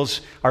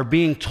individuals are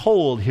being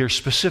told here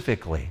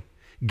specifically.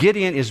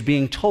 Gideon is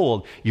being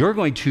told, you're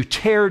going to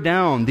tear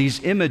down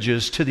these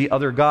images to the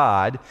other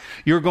god.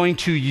 You're going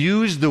to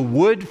use the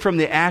wood from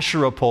the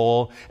Asherah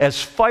pole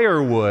as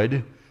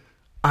firewood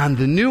on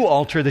the new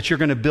altar that you're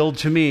going to build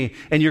to me,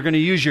 and you're going to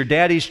use your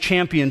daddy's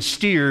champion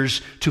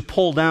steers to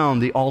pull down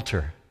the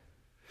altar.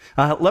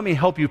 Let me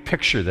help you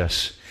picture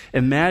this.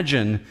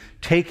 Imagine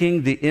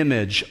taking the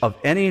image of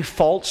any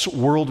false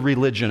world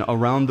religion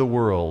around the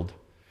world,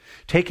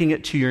 taking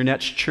it to your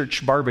next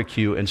church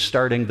barbecue and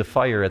starting the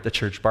fire at the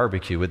church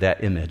barbecue with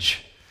that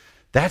image.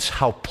 That's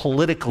how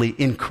politically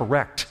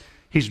incorrect.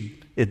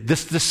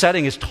 This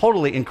setting is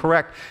totally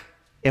incorrect.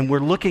 And we're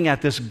looking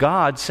at this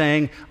God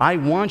saying, I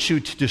want you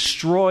to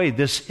destroy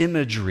this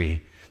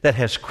imagery. that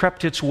has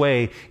crept its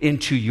way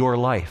into your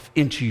life,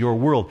 into your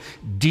world.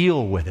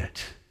 Deal with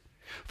it.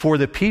 For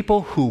the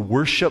people who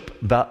worship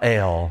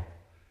Baal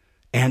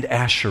and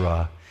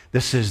Asherah,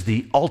 this is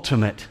the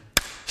ultimate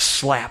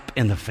slap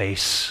in the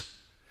face.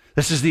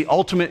 This is the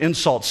ultimate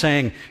insult,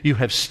 saying, you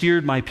have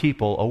steered my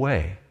people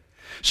away.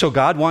 So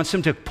God wants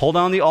them to pull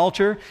down the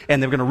altar,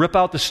 and they're going to rip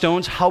out the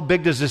stones. How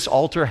big does this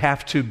altar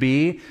have to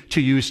be to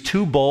use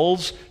 2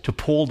 bowls to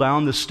pull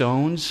down the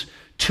stones?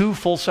 2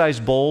 full-size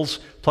bowls,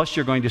 plus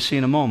you're going to see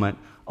in a moment,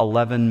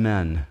 11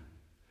 men.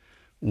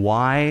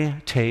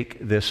 Why take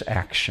this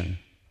action?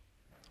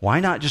 Why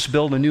not just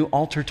build a new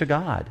altar to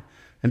God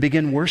and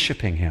begin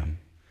worshiping Him?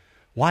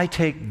 Why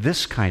take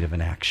this kind of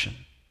an action?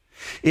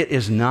 It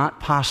is not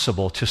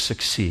possible to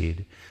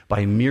succeed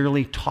by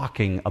merely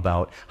talking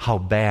about how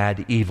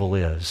bad evil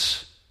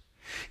is.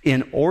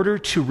 In order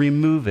to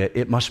remove it,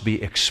 it must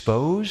be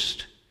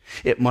exposed,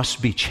 it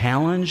must be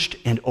challenged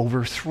and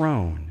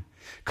overthrown,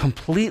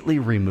 completely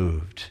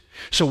removed.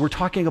 So we're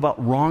talking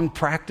about wrong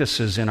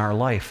practices in our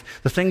life,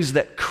 the things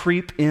that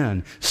creep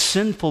in,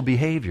 sinful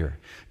behavior.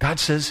 God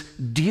says,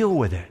 deal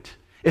with it.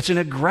 It's an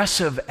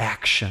aggressive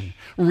action.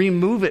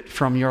 Remove it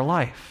from your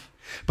life.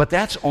 But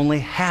that's only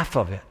half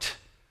of it.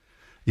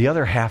 The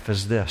other half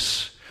is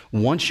this.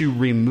 Once you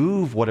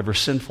remove whatever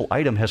sinful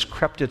item has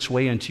crept its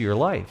way into your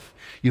life,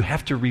 you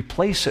have to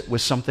replace it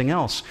with something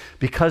else,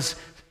 because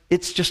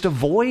it's just a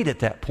void at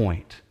that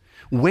point,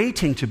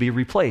 waiting to be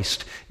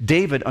replaced.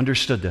 David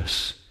understood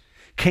this.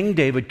 King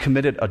David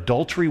committed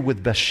adultery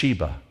with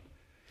Bathsheba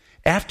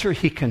after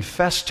he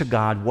confessed to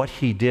God what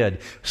he did,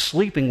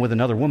 sleeping with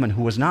another woman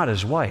who was not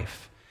his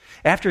wife.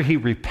 After he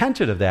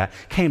repented of that,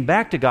 came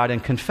back to God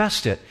and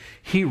confessed it,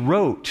 he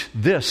wrote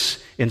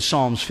this in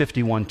Psalms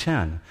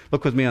 51:10.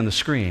 Look with me on the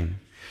screen.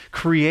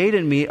 Create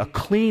in me a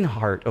clean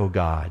heart, O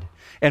God,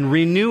 and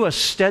renew a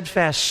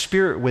steadfast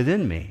spirit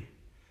within me.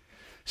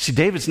 See,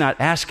 David's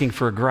not asking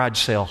for a garage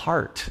sale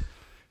heart.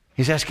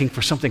 He's asking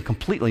for something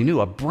completely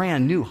new, a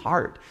brand new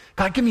heart.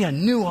 God, give me a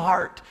new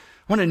heart.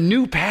 I want a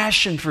new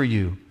passion for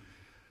you.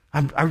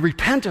 I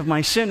repent of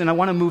my sin and I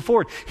want to move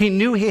forward. He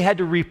knew he had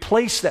to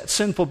replace that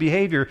sinful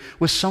behavior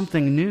with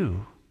something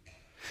new.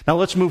 Now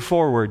let's move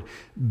forward.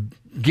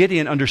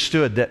 Gideon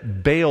understood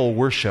that Baal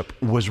worship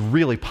was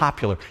really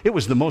popular. It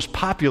was the most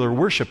popular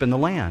worship in the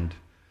land.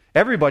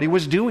 Everybody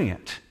was doing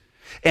it.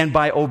 And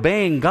by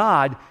obeying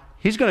God,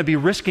 he's going to be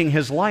risking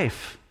his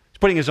life. He's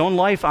putting his own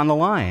life on the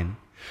line.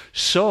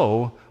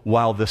 So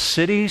while the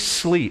city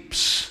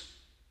sleeps,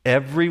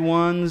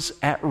 everyone's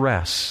at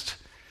rest.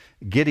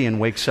 Gideon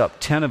wakes up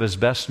 10 of his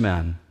best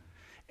men,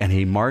 and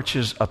he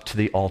marches up to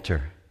the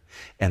altar.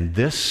 And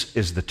this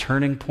is the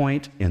turning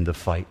point in the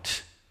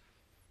fight.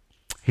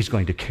 He's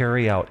going to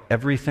carry out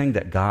everything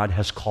that God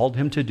has called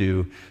him to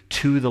do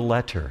to the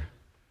letter.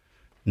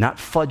 Not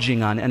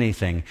fudging on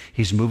anything.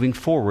 He's moving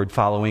forward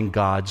following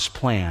God's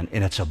plan,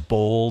 and it's a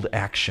bold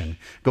action.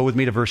 Go with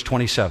me to verse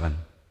 27.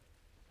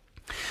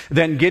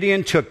 Then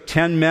Gideon took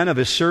 10 men of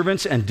his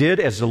servants and did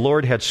as the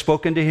Lord had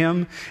spoken to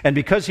him. And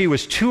because he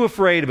was too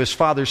afraid of his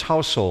father's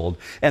household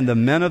and the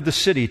men of the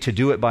city to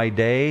do it by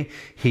day,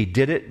 he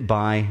did it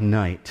by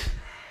night.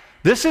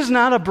 This is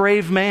not a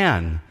brave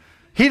man.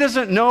 He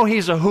doesn't know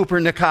he's a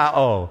hooper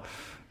nikao.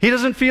 He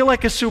doesn't feel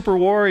like a super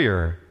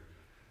warrior.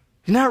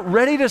 He's not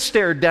ready to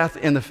stare death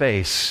in the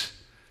face.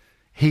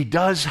 He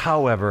does,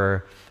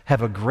 however,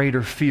 have a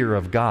greater fear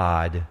of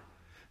God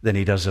than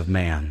he does of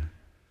man.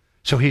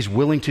 So he's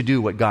willing to do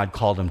what God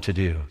called him to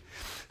do.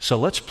 So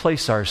let's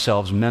place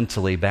ourselves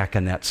mentally back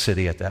in that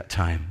city at that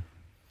time.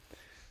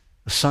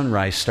 The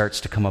sunrise starts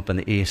to come up in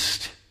the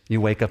east.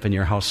 You wake up in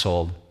your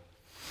household.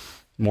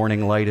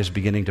 Morning light is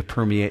beginning to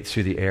permeate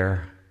through the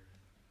air.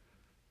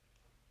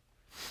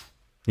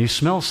 You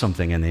smell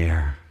something in the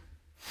air.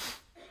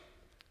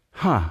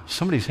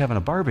 Somebody's having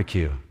a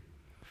barbecue.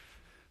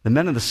 The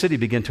men of the city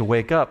begin to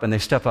wake up, and they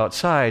step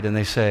outside and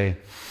they say,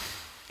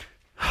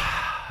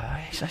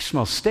 I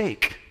smell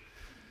steak.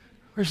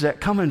 Where's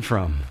that coming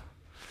from?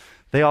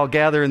 They all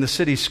gather in the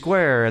city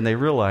square and they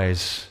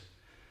realize,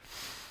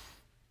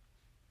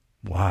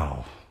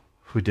 wow,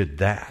 who did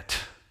that?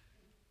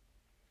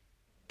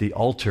 The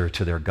altar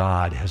to their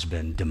God has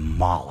been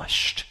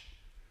demolished.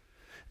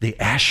 The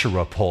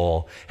Asherah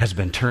pole has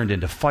been turned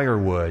into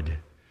firewood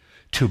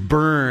to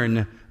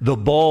burn the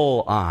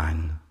bull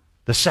on,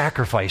 the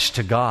sacrifice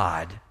to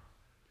God.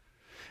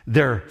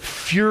 They're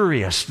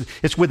furious.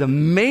 It's with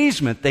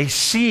amazement they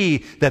see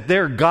that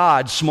their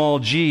God, small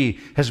g,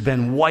 has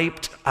been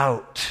wiped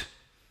out.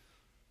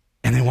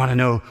 And they want to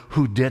know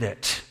who did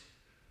it.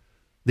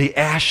 The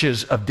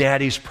ashes of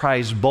Daddy's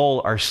prized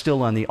bull are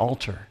still on the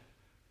altar.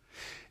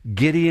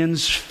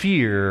 Gideon's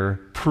fear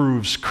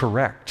proves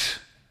correct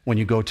when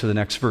you go to the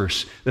next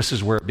verse. This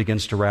is where it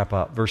begins to wrap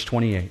up. Verse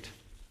 28.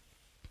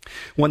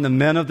 When the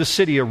men of the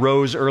city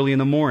arose early in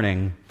the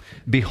morning,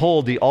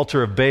 behold, the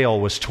altar of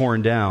Baal was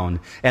torn down,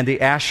 and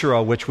the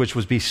Asherah which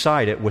was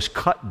beside it was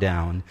cut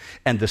down,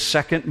 and the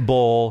second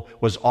bull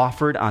was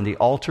offered on the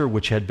altar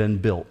which had been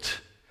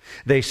built.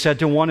 They said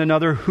to one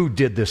another, who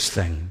did this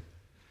thing?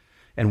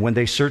 And when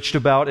they searched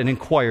about and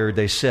inquired,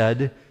 they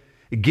said,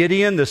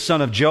 Gideon, the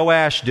son of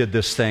Joash, did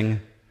this thing.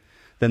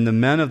 Then the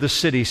men of the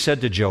city said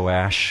to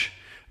Joash,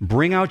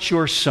 Bring out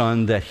your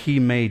son that he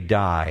may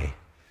die.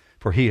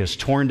 For he has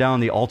torn down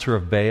the altar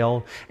of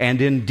Baal,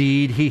 and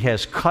indeed he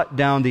has cut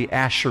down the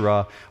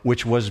Asherah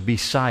which was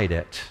beside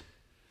it.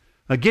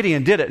 Now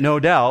Gideon did it,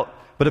 no doubt,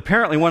 but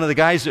apparently one of the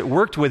guys that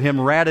worked with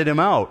him ratted him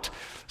out.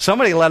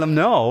 Somebody let him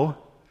know.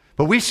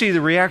 But we see the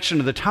reaction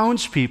of the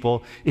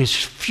townspeople is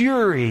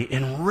fury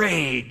and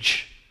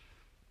rage.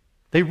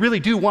 They really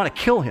do want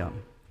to kill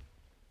him.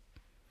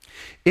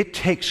 It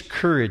takes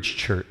courage,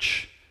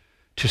 church,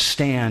 to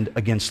stand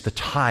against the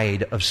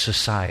tide of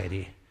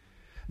society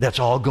that's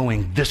all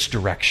going this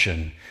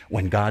direction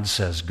when God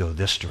says go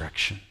this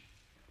direction.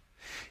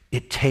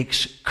 It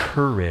takes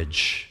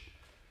courage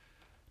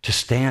to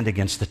stand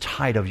against the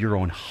tide of your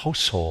own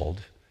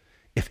household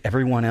if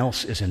everyone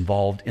else is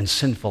involved in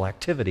sinful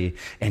activity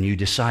and you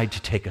decide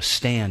to take a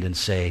stand and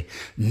say,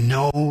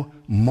 no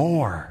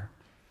more.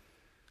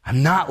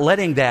 I'm not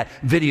letting that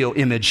video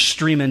image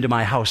stream into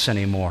my house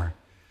anymore.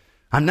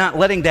 I'm not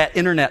letting that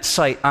internet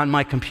site on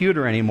my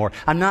computer anymore.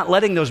 I'm not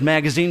letting those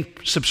magazine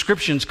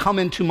subscriptions come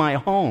into my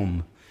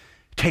home.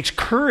 It takes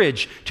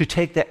courage to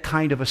take that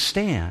kind of a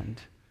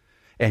stand.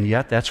 And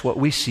yet that's what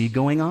we see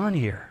going on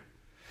here.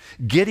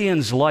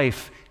 Gideon's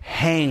life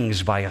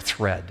hangs by a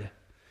thread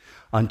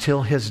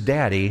until his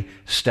daddy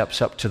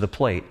steps up to the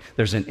plate.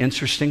 There's an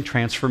interesting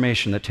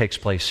transformation that takes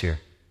place here.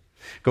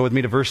 Go with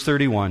me to verse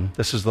 31.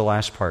 This is the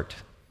last part.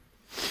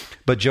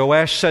 But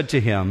Joash said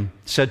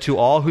to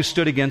all who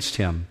stood against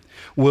him,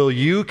 Will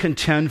you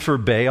contend for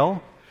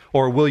Baal,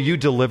 or will you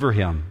deliver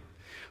him?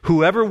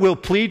 Whoever will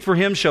plead for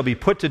him shall be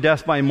put to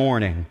death by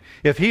morning.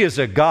 If he is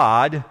a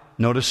god,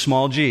 notice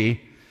small g,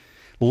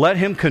 let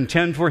him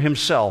contend for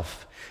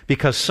himself,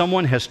 because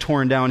someone has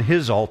torn down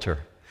his altar.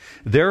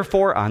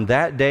 Therefore, on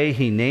that day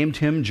he named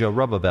him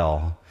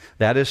Jerubbaal.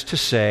 That is to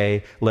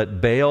say,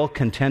 let Baal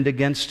contend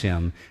against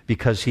him,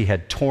 because he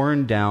had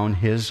torn down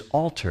his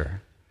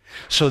altar.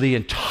 So the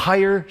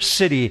entire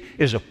city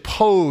is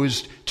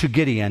opposed to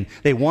Gideon.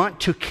 They want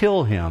to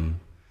kill him.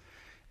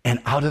 And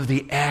out of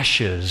the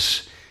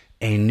ashes,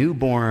 a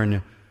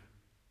newborn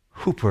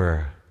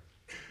Hooper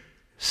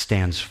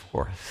stands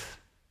forth.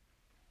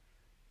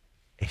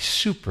 A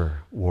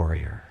super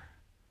warrior.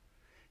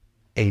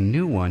 A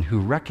new one who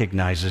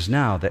recognizes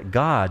now that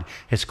God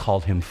has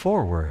called him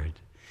forward.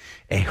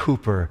 A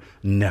Hooper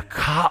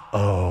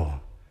Nikao.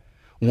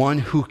 One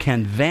who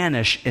can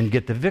vanish and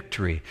get the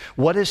victory.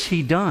 What has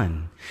he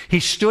done?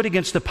 He stood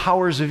against the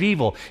powers of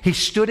evil. He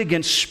stood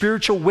against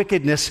spiritual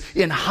wickedness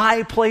in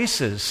high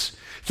places,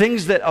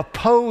 things that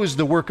oppose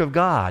the work of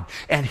God.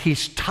 And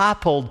he's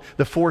toppled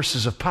the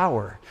forces of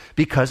power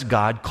because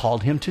God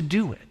called him to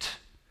do it.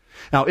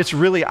 Now, it's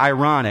really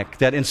ironic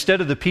that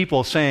instead of the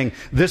people saying,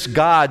 this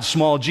God,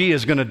 small g,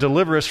 is going to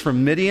deliver us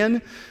from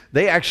Midian,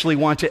 they actually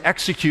want to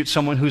execute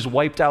someone who's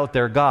wiped out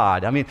their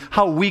God. I mean,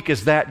 how weak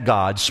is that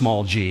God,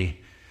 small g?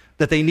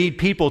 That they need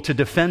people to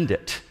defend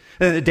it.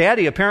 And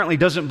Daddy apparently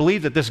doesn't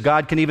believe that this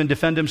God can even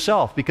defend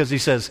himself because he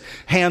says,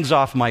 hands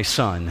off my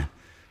son.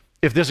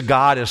 If this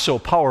God is so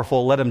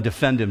powerful, let him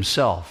defend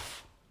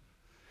himself.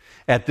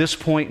 At this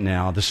point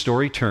now, the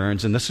story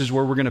turns, and this is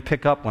where we're going to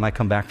pick up when I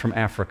come back from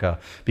Africa,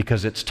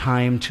 because it's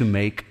time to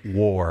make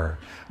war.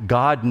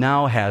 God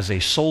now has a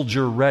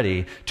soldier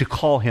ready to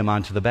call him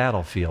onto the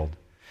battlefield.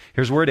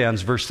 Here's where it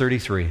ends, verse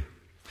 33.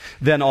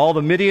 Then all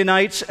the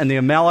Midianites and the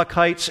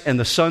Amalekites and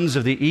the sons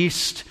of the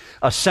east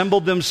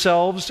assembled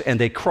themselves, and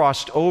they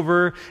crossed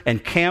over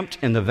and camped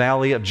in the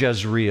valley of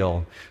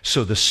Jezreel.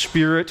 So the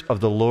Spirit of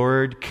the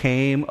Lord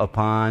came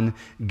upon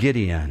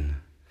Gideon.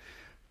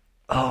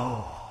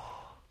 Oh,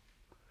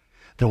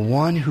 the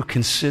one who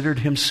considered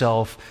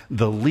himself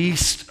the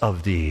least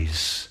of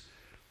these,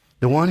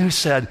 the one who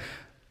said,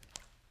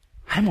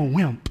 I'm a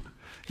wimp,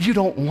 you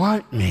don't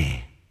want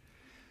me,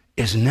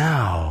 is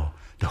now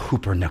the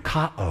Hooper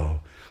Nikao,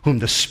 whom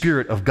the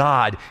Spirit of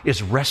God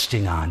is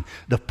resting on.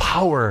 The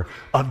power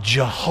of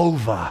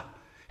Jehovah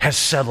has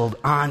settled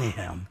on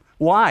him.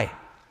 Why?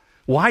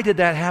 Why did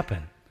that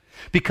happen?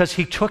 Because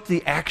he took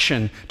the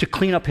action to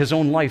clean up his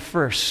own life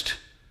first.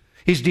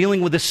 He's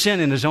dealing with the sin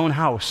in his own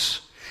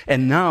house.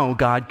 And now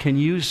God can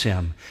use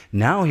him.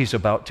 Now he's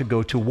about to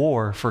go to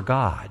war for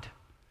God.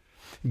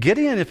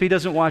 Gideon, if he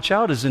doesn't watch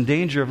out, is in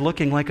danger of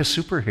looking like a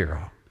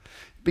superhero,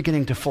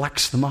 beginning to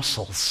flex the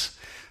muscles.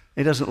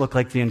 He doesn't look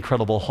like the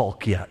Incredible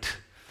Hulk yet,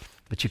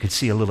 but you can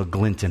see a little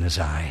glint in his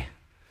eye.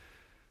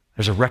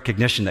 There's a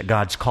recognition that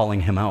God's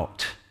calling him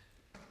out.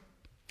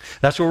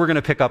 That's where we're going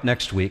to pick up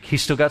next week.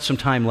 He's still got some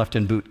time left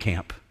in boot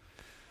camp,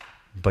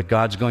 but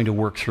God's going to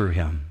work through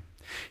him.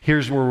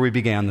 Here's where we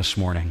began this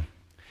morning.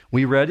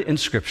 We read in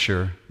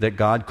Scripture that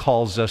God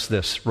calls us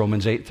this,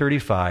 Romans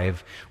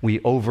 8:35, we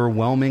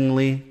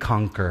overwhelmingly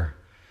conquer,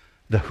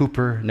 the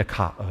Hooper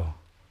Nikao.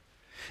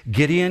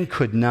 Gideon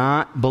could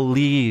not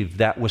believe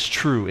that was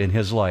true in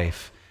his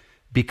life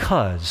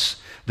because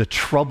the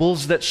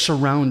troubles that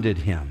surrounded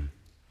him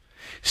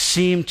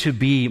seemed to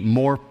be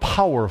more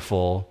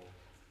powerful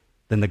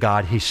than the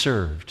God he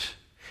served.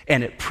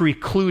 and it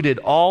precluded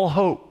all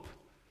hope.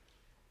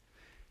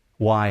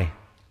 Why?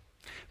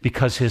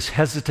 Because his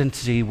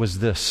hesitancy was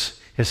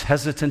this. His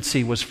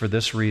hesitancy was for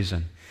this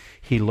reason.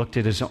 He looked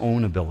at his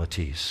own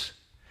abilities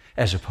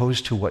as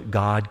opposed to what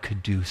God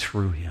could do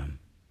through him.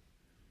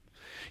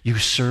 You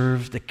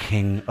serve the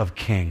King of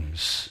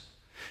Kings.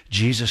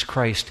 Jesus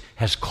Christ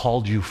has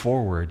called you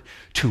forward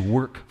to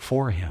work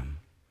for him.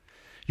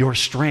 Your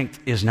strength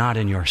is not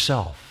in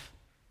yourself.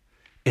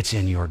 It's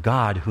in your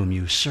God whom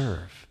you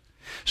serve.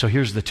 So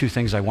here's the two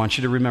things I want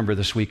you to remember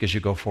this week as you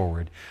go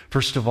forward.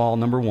 First of all,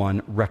 number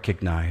one,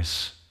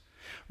 recognize.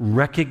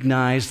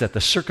 Recognize that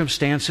the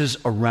circumstances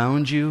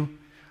around you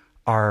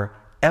are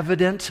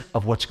evident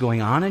of what's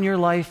going on in your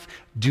life.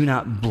 Do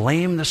not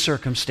blame the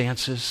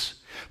circumstances,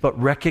 but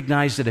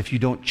recognize that if you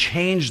don't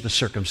change the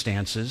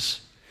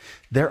circumstances,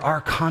 there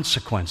are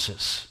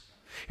consequences.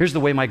 Here's the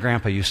way my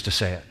grandpa used to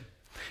say it.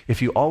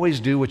 If you always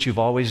do what you've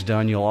always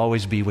done, you'll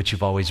always be what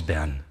you've always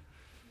been.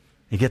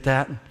 You get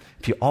that?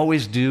 If you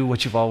always do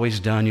what you've always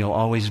done, you'll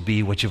always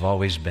be what you've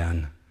always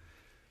been.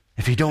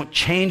 If you don't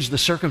change the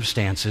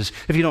circumstances,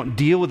 if you don't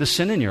deal with the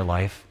sin in your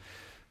life,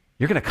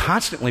 you're going to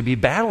constantly be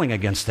battling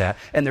against that,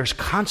 and there's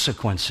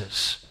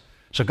consequences.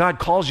 So God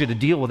calls you to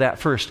deal with that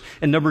first.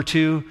 And number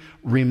two,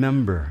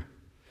 remember.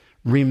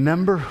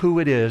 Remember who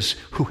it is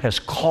who has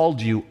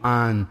called you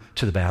on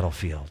to the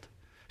battlefield.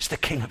 It's the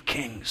King of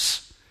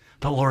Kings,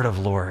 the Lord of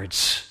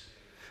Lords.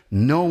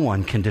 No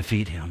one can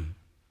defeat him.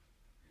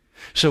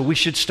 So we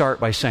should start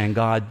by saying,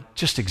 God,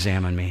 just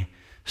examine me.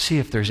 See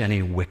if there's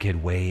any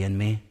wicked way in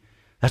me.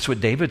 That's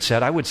what David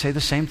said. I would say the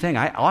same thing.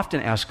 I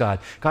often ask God,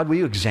 God, will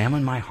you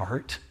examine my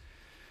heart?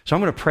 So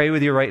I'm going to pray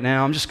with you right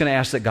now. I'm just going to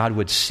ask that God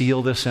would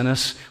seal this in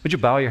us. Would you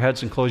bow your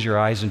heads and close your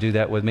eyes and do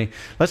that with me?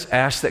 Let's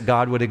ask that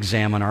God would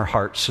examine our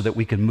hearts so that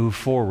we can move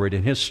forward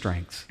in his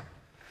strength.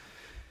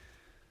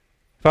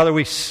 Father,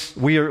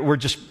 we're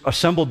just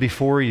assembled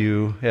before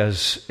you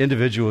as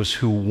individuals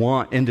who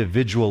want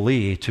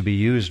individually to be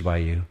used by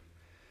you.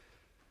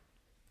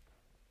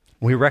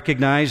 We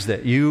recognize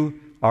that you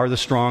are the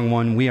strong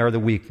one, we are the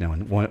weak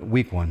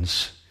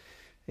ones,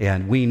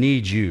 and we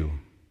need you.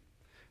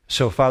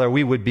 So, Father,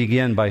 we would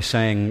begin by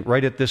saying,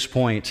 right at this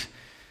point,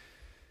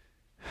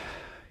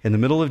 in the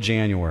middle of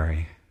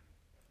January,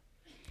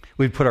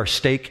 we'd put our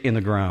stake in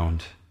the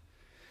ground,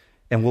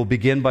 and we'll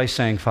begin by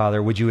saying,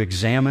 Father, would you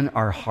examine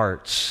our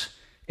hearts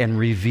and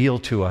reveal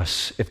to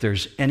us if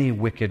there's any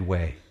wicked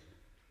way?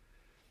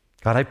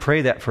 God, I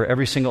pray that for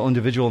every single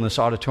individual in this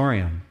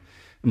auditorium,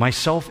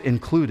 myself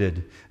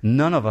included,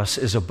 none of us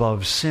is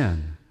above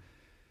sin.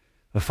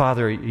 But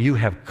Father, you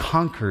have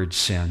conquered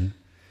sin.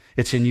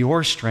 It's in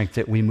your strength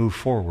that we move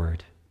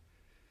forward.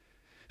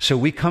 So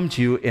we come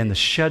to you in the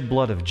shed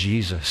blood of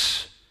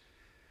Jesus,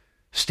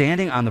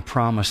 standing on the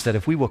promise that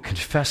if we will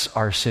confess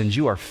our sins,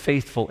 you are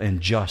faithful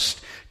and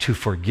just to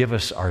forgive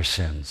us our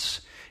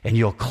sins, and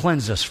you'll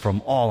cleanse us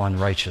from all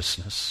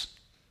unrighteousness.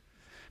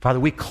 Father,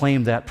 we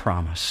claim that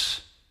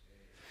promise.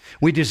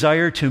 We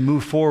desire to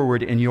move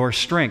forward in your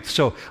strength.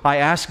 So I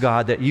ask,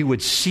 God, that you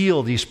would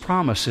seal these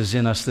promises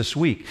in us this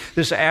week,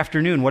 this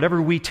afternoon,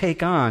 whatever we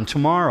take on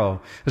tomorrow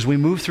as we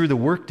move through the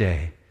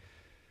workday.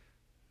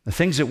 The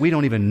things that we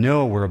don't even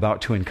know we're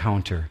about to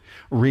encounter.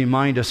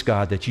 Remind us,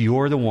 God, that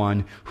you're the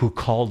one who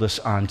called us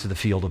onto the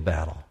field of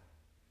battle.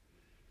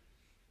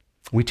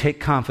 We take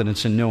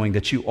confidence in knowing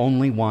that you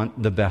only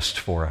want the best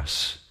for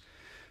us.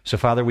 So,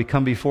 Father, we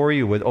come before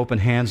you with open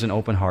hands and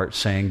open hearts,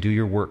 saying, do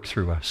your work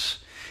through us.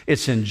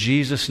 It's in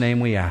Jesus' name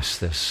we ask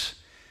this.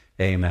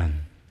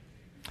 Amen.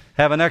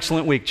 Have an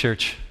excellent week,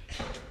 church.